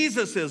if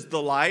Jesus is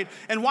the light?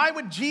 And why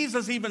would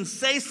Jesus even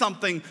say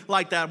something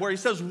like that, where he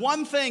says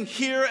one thing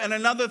here and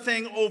another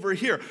thing over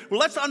here? Well,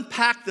 let's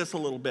unpack this a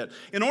little bit.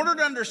 In order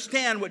to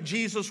understand what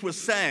Jesus was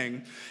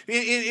saying,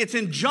 it's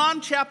in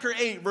John chapter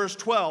 8, verse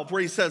 12,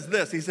 where he says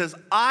this. He says,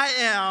 I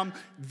am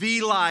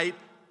the light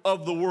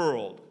of the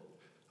world.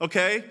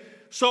 Okay?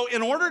 So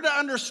in order to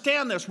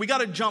understand this, we got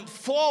to jump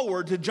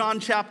forward to John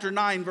chapter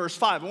 9, verse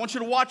 5. I want you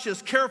to watch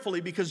this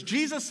carefully because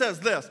Jesus says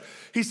this.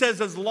 He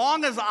says, as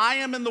long as I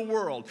am in the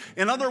world,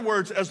 in other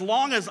words, as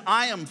long as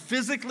I am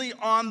physically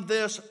on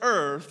this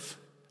earth,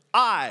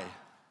 I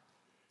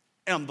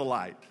am the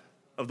light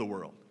of the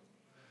world.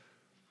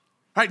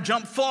 All right,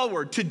 jump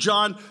forward to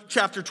John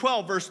chapter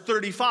 12, verse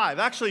 35.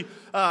 Actually,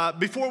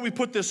 before we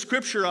put this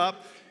scripture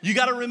up, you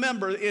got to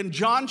remember, in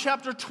John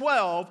chapter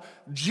 12,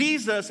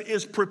 Jesus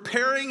is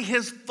preparing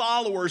his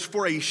followers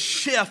for a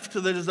shift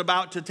that is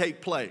about to take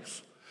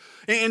place.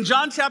 In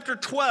John chapter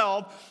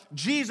 12,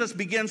 Jesus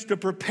begins to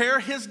prepare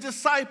his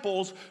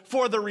disciples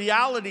for the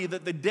reality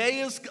that the day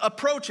is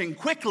approaching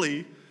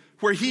quickly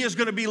where he is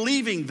going to be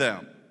leaving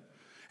them.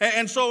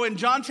 And so in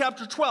John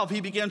chapter 12, he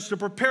begins to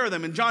prepare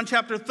them. In John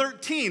chapter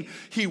 13,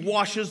 he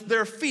washes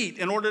their feet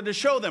in order to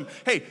show them,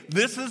 hey,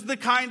 this is the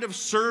kind of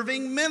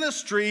serving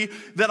ministry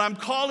that I'm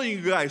calling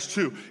you guys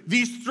to.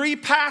 These three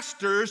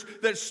pastors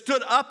that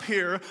stood up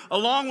here,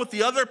 along with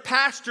the other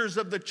pastors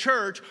of the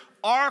church,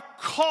 our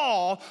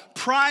call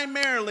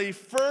primarily,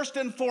 first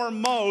and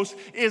foremost,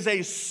 is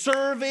a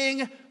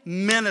serving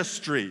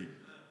ministry.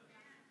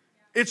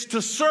 It's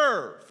to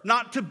serve,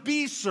 not to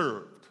be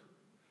served.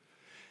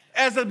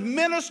 As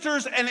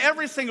ministers, and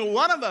every single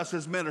one of us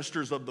is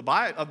ministers of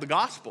the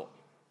gospel.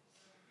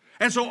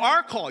 And so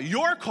our call,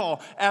 your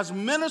call as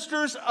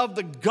ministers of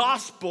the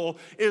gospel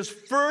is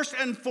first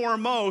and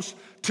foremost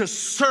to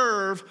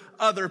serve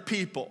other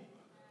people.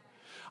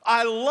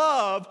 I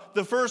love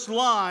the first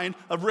line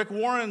of Rick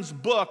Warren's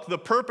book, The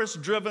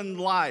Purpose-Driven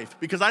Life,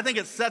 because I think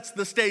it sets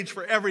the stage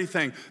for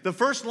everything. The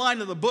first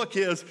line of the book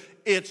is,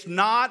 it's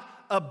not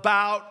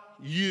about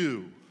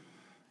you.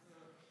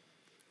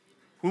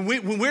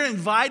 When we're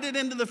invited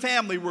into the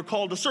family, we're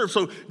called to serve.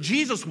 So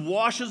Jesus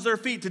washes their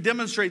feet to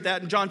demonstrate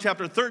that in John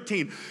chapter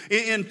 13.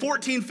 In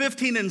 14,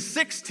 15, and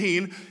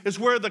 16 is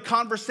where the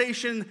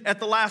conversation at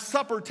the Last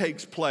Supper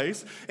takes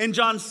place. In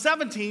John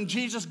 17,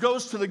 Jesus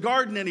goes to the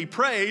garden and he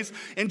prays.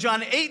 In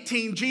John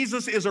 18,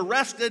 Jesus is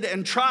arrested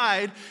and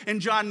tried. In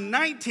John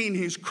 19,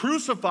 he's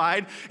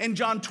crucified. In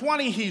John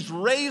 20, he's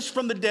raised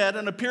from the dead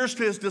and appears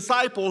to his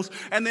disciples.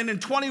 And then in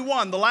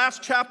 21, the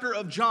last chapter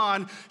of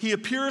John, he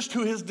appears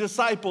to his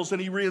disciples and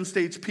he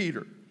reinstates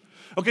Peter.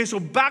 Okay, so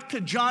back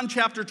to John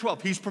chapter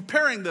 12. He's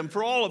preparing them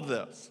for all of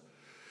this.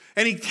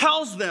 And he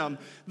tells them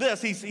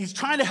this. He's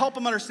trying to help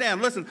them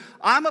understand. Listen,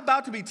 I'm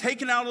about to be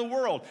taken out of the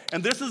world.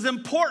 And this is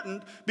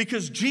important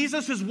because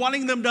Jesus is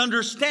wanting them to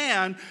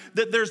understand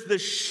that there's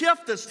this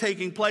shift that's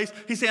taking place.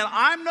 He's saying,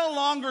 I'm no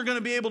longer going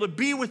to be able to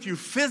be with you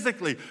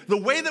physically. The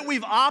way that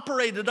we've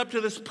operated up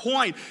to this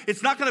point,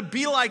 it's not going to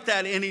be like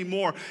that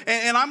anymore.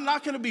 And I'm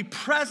not going to be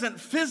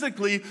present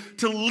physically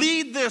to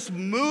lead this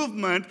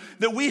movement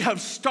that we have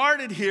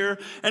started here.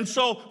 And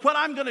so what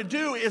I'm going to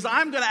do is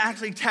I'm going to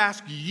actually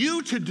task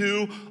you to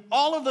do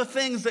all of the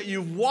things that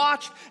you've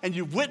watched and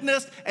you've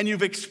witnessed and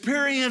you've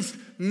experienced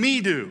me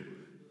do.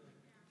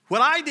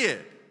 What I did,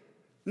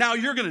 now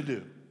you're going to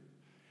do.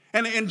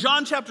 And in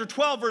John chapter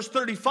 12, verse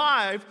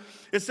 35,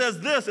 it says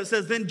this. It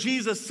says, then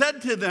Jesus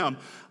said to them,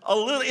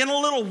 in a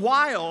little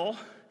while,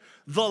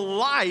 the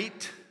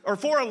light, or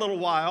for a little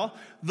while,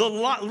 the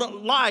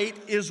light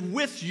is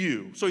with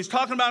you. So he's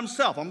talking about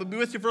himself. I'm going to be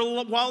with you for a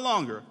little while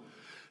longer.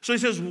 So he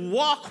says,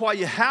 walk while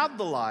you have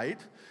the light,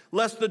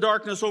 lest the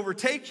darkness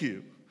overtake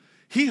you.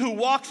 He who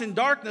walks in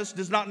darkness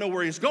does not know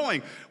where he's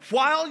going.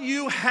 While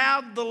you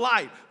have the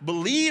light,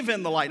 believe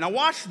in the light. Now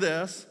watch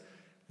this,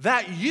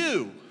 that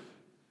you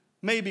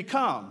may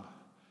become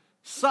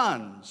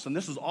sons, and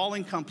this is all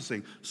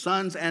encompassing,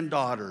 sons and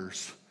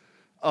daughters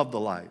of the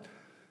light.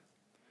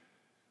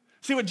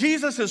 See, what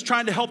Jesus is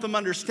trying to help them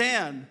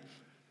understand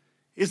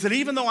is that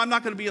even though I'm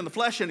not going to be in the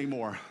flesh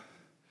anymore,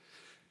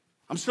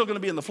 I'm still going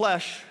to be in the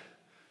flesh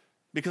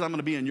because I'm going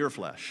to be in your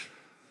flesh.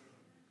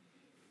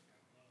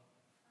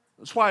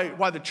 That's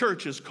why the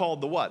church is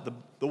called the what?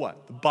 The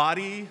what? The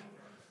body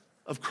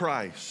of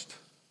Christ.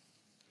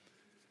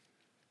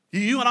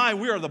 You and I,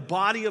 we are the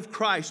body of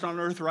Christ on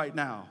earth right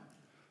now.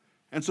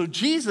 And so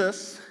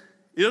Jesus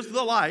is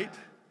the light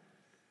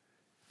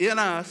in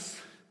us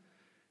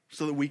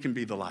so that we can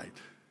be the light.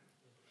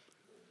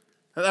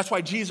 And that's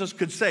why Jesus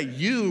could say,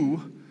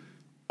 you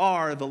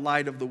are the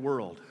light of the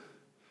world.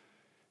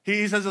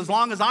 He says, as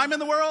long as I'm in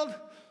the world,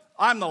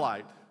 I'm the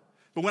light.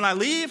 But when I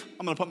leave,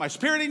 I'm going to put my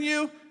spirit in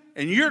you,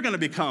 and you're going to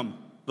become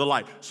the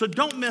light. So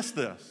don't miss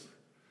this.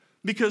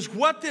 Because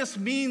what this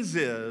means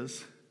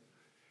is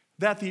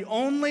that the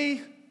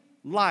only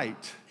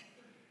light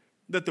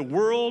that the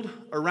world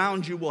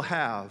around you will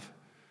have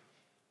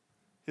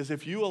is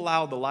if you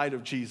allow the light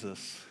of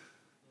Jesus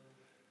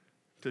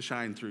to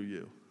shine through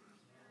you.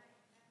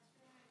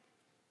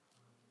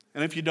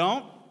 And if you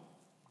don't,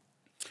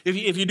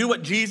 if you do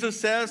what Jesus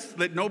says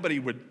that nobody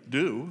would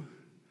do,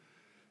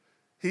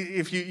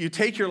 if you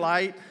take your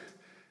light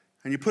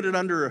and you put it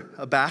under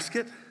a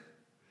basket,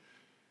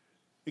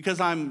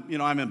 because I'm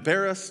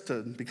embarrassed,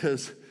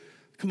 because,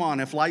 come on,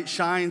 if light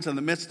shines in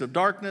the midst of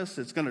darkness,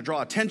 it's going to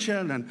draw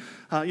attention, and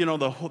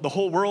the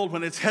whole world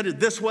when it's headed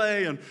this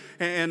way,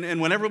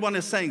 and when everyone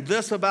is saying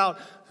this about,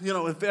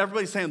 if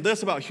everybody's saying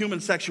this about human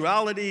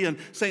sexuality, and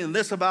saying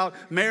this about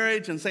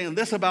marriage, and saying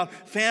this about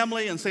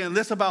family, and saying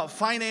this about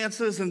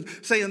finances, and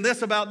saying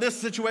this about this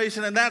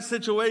situation and that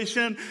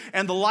situation,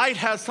 and the light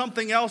has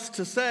something else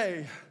to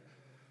say,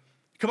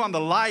 come on,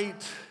 the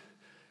light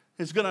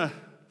is going to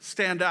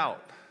stand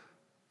out.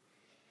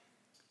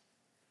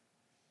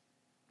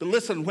 But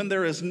listen, when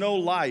there is no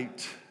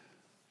light,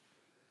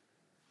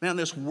 man,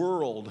 this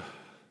world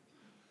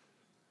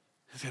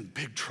is in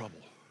big trouble.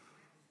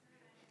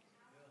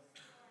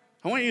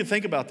 I want you to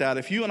think about that.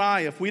 If you and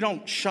I, if we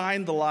don't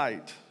shine the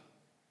light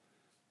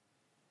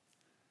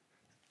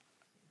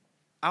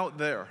out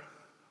there,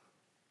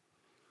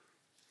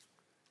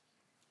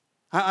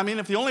 I mean,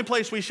 if the only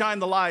place we shine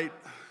the light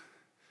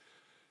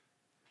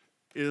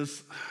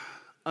is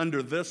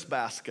under this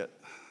basket,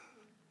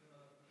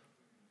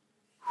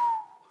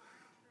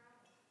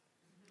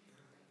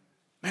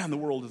 man, the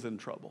world is in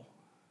trouble.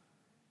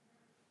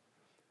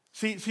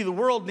 See, the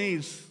world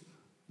needs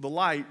the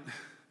light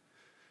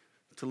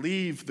to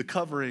leave the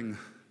covering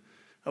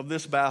of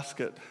this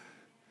basket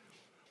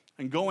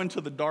and go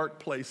into the dark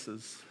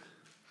places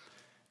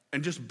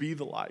and just be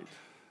the light.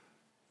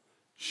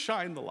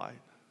 Shine the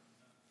light.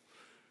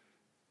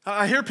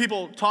 I hear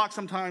people talk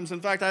sometimes. In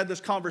fact, I had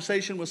this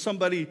conversation with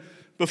somebody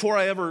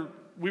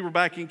we were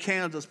back in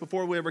Kansas,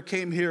 before we ever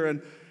came here,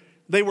 and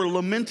they were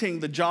lamenting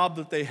the job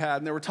that they had.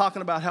 And they were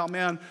talking about how,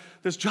 man,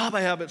 this job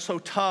I have, it's so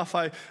tough.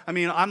 I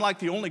mean, I'm like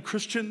the only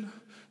Christian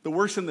that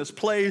works in this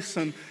place,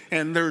 and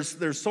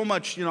there's so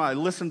much, I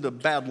listen to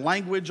bad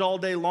language all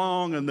day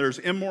long, and there's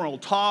immoral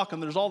talk,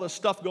 and there's all this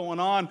stuff going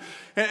on.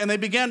 And they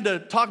began to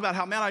talk about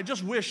how, man, I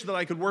just wish that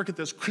I could work at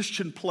this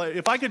Christian place.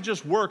 If I could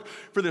just work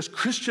for this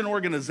Christian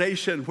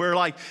organization where,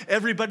 like,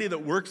 everybody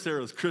that works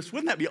there is Christian.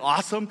 Wouldn't that be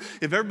awesome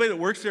if everybody that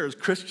works there is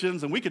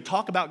Christians, and we could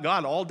talk about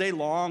God all day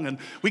long, and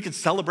we could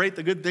celebrate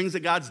the good things that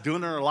God's doing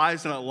in our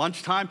lives, and at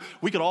lunchtime,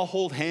 we could all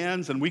hold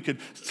hands, and we could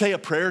say a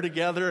prayer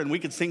together, and we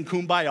could sing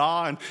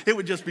Kumbaya, and it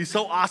would just be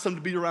so awesome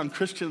to be around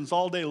Christians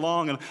all day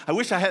long. And I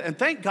wish I had, and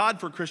thank God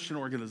for Christian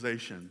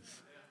organizations.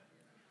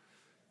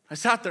 I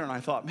sat there and I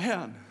thought,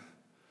 man,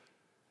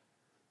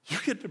 you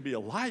get to be a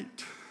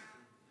light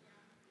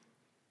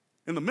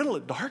in the middle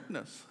of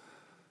darkness.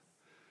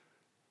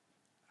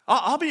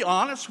 I'll be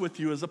honest with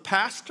you, as a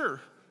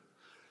pastor,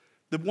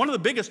 one of the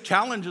biggest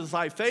challenges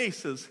I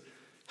face is,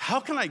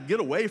 how can I get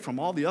away from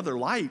all the other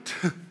light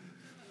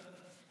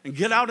and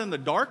get out in the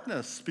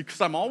darkness? Because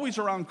I'm always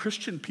around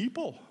Christian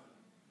people.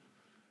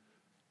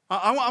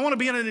 I want to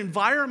be in an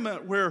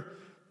environment where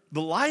the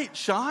light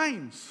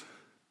shines.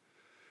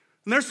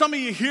 And there's some of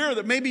you here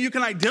that maybe you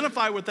can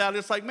identify with that.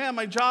 It's like, man,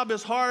 my job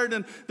is hard,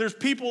 and there's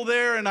people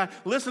there, and I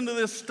listen to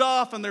this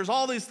stuff, and there's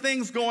all these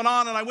things going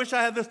on, and I wish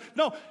I had this.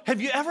 No,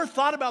 have you ever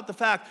thought about the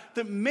fact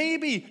that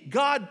maybe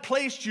God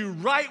placed you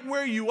right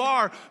where you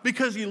are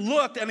because he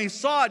looked and he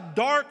saw a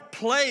dark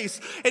place,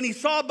 and he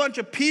saw a bunch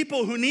of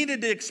people who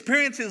needed to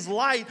experience his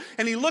light,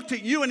 and he looked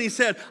at you and he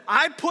said,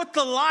 I put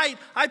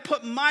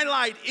my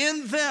light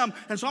in them,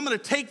 and so I'm going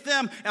to take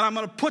them and I'm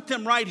going to put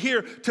them right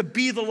here to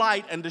be the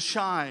light and to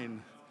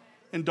shine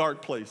in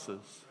dark places.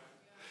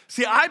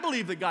 See, I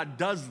believe that God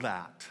does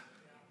that.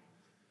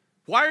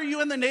 Why are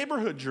you in the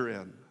neighborhood you're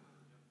in?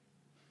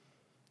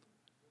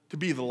 To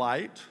be the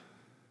light.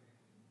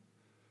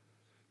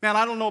 Man,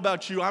 I don't know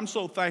about you. I'm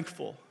so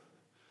thankful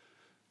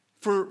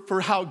for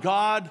how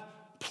God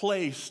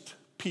placed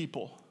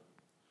people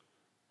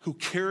who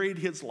carried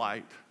his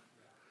light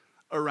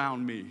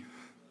around me.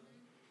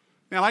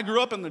 Man, I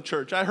grew up in the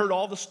church. I heard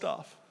all the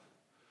stuff.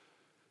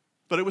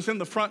 But it was in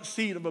the front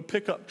seat of a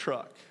pickup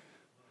truck.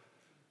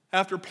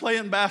 After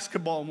playing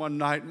basketball one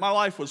night, my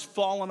life was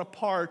falling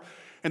apart,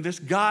 and this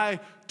guy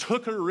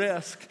took a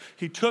risk.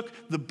 He took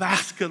the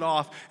basket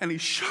off, and he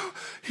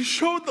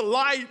showed the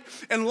light,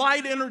 and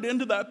light entered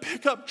into that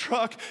pickup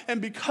truck, and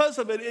because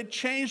of it, it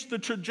changed the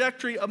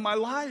trajectory of my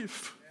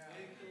life.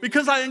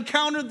 Because I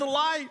encountered the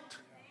light.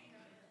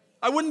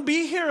 I wouldn't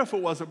be here if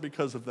it wasn't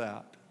because of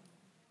that.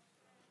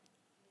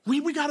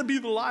 We got to be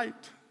the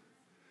light.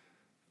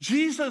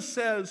 Jesus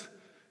says,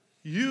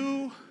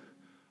 you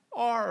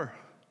are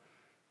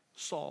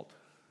salt.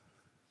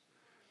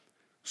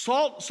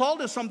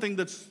 Salt is something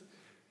that's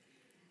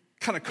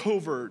kind of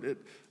covert.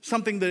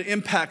 Something that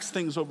impacts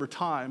things over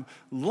time.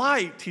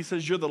 Light, he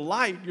says, you're the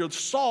light. You're the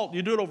salt.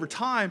 You do it over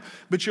time,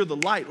 but you're the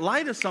light.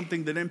 Light is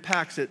something that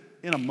impacts it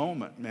in a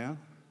moment, man.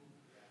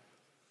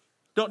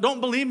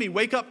 Don't believe me.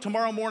 Wake up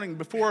tomorrow morning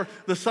before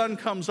the sun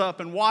comes up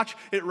and watch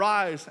it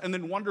rise and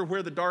then wonder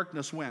where the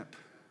darkness went.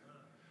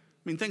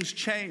 I mean, things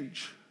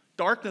change.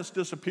 Darkness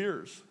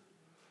disappears.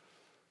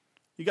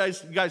 You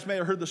guys may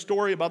have heard the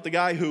story about the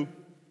guy who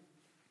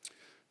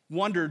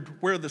wondered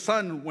where the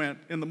sun went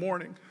in the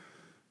morning.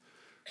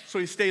 So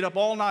he stayed up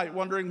all night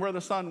wondering where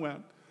the sun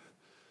went.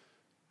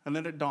 And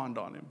then it dawned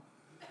on him.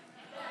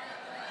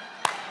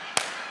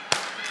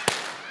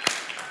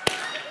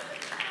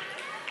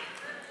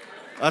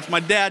 That's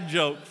my dad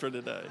joke for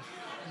today.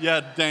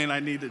 Yeah, Dane, I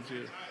needed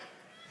you.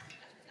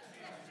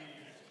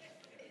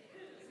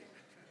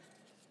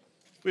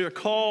 We are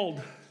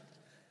called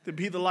to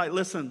be the light.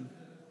 Listen.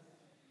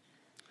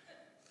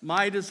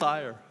 My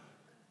desire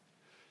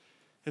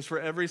is for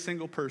every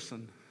single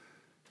person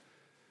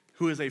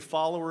who is a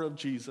follower of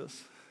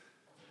Jesus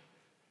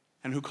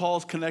and who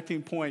calls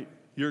Connecting Point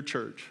your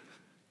church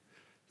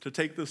to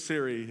take this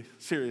series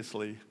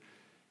seriously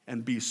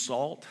and be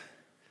salt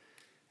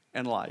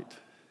and light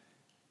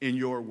in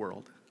your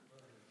world,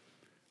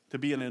 to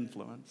be an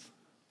influence.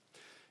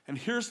 And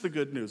here's the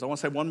good news. I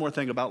want to say one more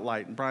thing about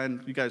light. And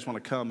Brian, you guys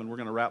want to come and we're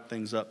going to wrap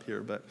things up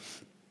here, but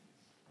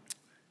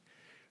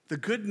the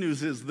good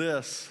news is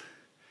this,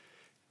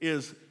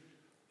 is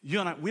you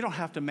and I, we don't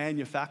have to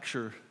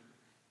manufacture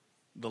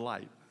the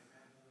light.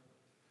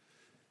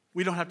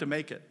 We don't have to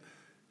make it.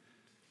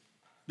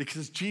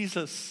 Because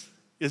Jesus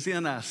is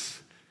in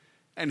us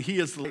and he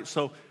is the light.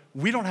 So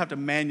we don't have to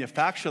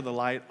manufacture the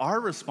light.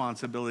 Our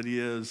responsibility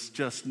is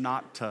just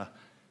not to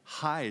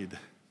hide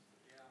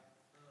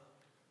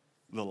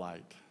the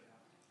light.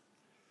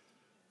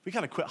 We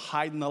got to quit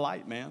hiding the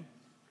light, man.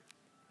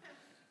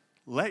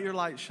 Let your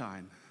light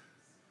shine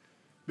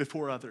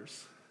before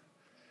others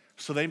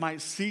so they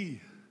might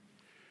see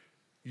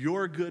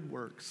your good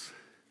works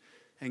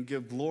and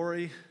give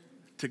glory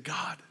to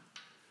God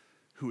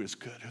who is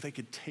good, who they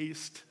could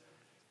taste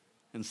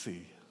and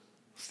see.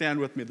 Stand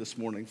with me this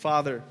morning.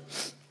 Father,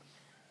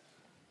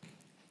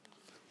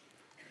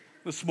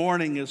 this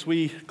morning as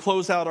we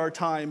close out our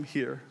time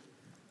here,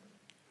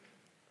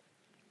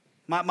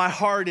 my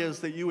heart is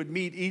that you would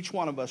meet each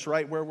one of us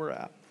right where we're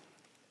at.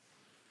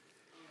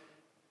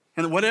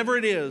 And whatever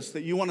it is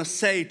that you want to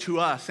say to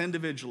us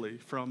individually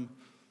from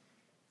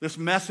this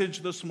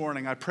message this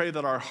morning, I pray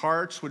that our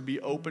hearts would be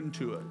open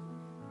to it.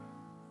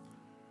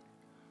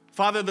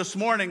 Father, this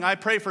morning, I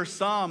pray for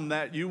some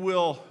that you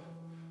will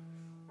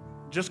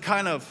just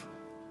kind of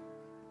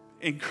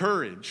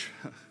encourage,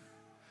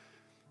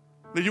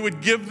 that you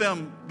would give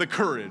them the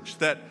courage,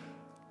 that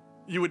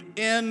you would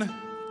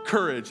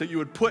encourage, that you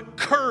would put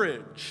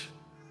courage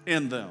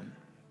in them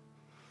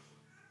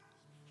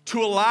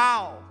to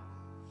allow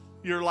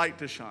your light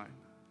to shine.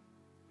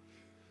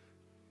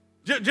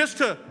 Just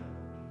to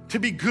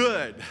be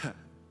good,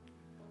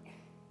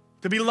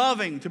 to be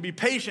loving, to be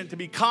patient, to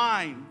be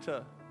kind.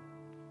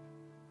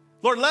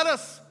 Lord, let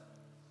us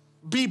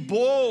be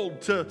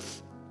bold to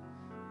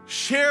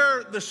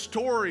share the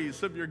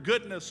stories of your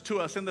goodness to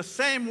us in the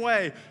same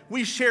way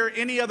we share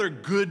any other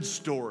good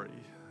story.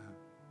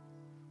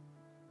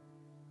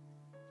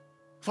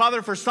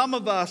 Father, for some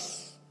of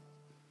us,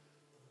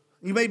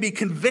 you may be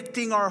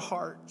convicting our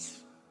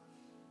hearts.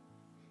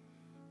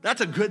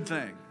 That's a good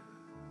thing.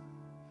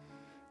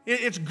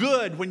 It's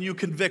good when you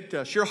convict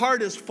us. Your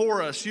heart is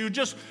for us. You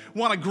just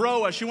want to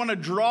grow us. You want to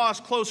draw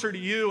us closer to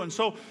you. And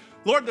so,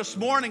 Lord, this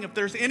morning, if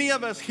there's any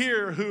of us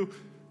here who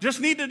just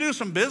need to do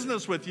some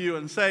business with you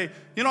and say,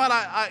 you know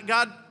what,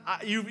 God,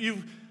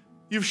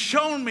 you've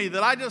shown me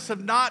that I just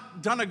have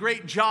not done a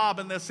great job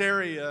in this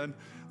area. And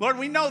Lord,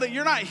 we know that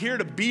you're not here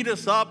to beat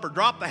us up or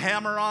drop the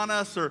hammer on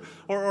us or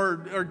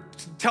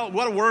tell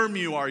what a worm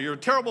you are. You're a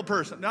terrible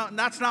person. No,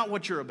 that's not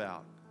what you're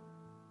about.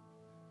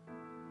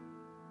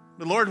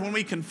 But Lord, when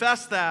we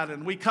confess that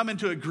and we come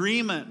into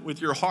agreement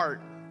with your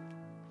heart,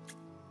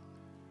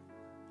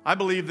 I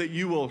believe that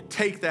you will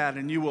take that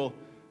and you will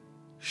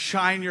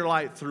shine your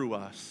light through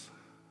us.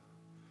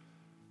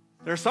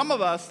 There are some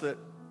of us that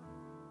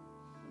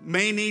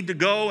may need to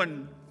go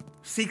and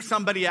seek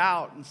somebody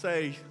out and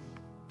say,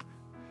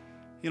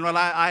 you know what,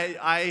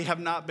 I have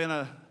not been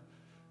a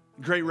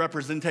great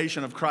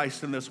representation of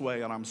Christ in this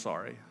way, and I'm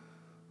sorry.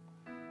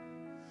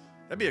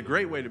 That'd be a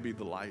great way to be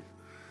the light.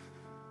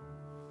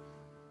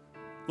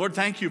 Lord,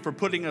 thank you for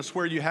putting us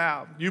where you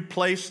have. You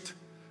placed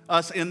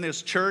us in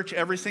this church.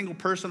 Every single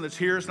person that's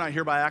here is not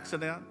here by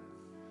accident.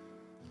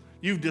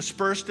 You've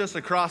dispersed us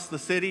across the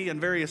city in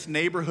various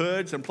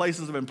neighborhoods and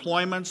places of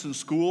employments and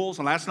schools,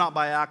 and that's not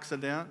by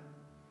accident.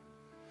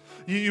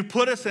 You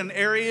put us in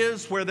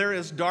areas where there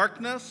is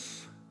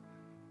darkness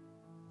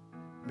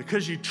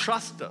because you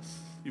trust us.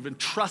 You've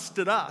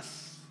entrusted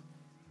us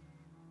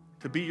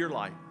to be your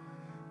light.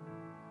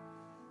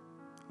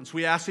 And so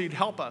we ask that you'd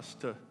help us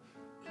to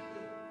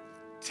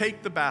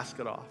take the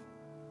basket off,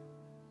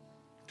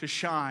 to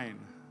shine,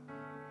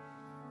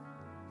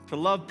 to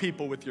love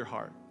people with your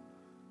heart,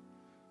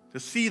 to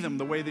see them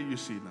the way that you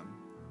see them,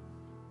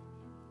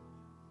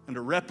 and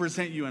to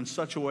represent you in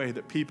such a way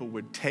that people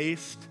would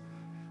taste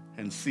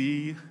and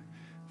see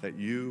that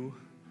you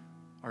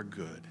are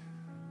good.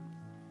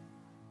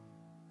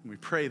 And we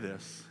pray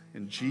this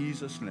in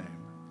Jesus'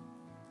 name.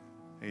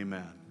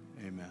 Amen.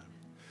 Amen.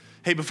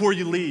 Hey, before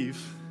you leave,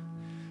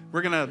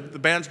 the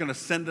band's gonna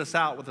send us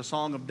out with a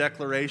song of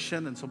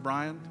declaration. And so,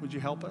 Brian, would you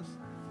help us?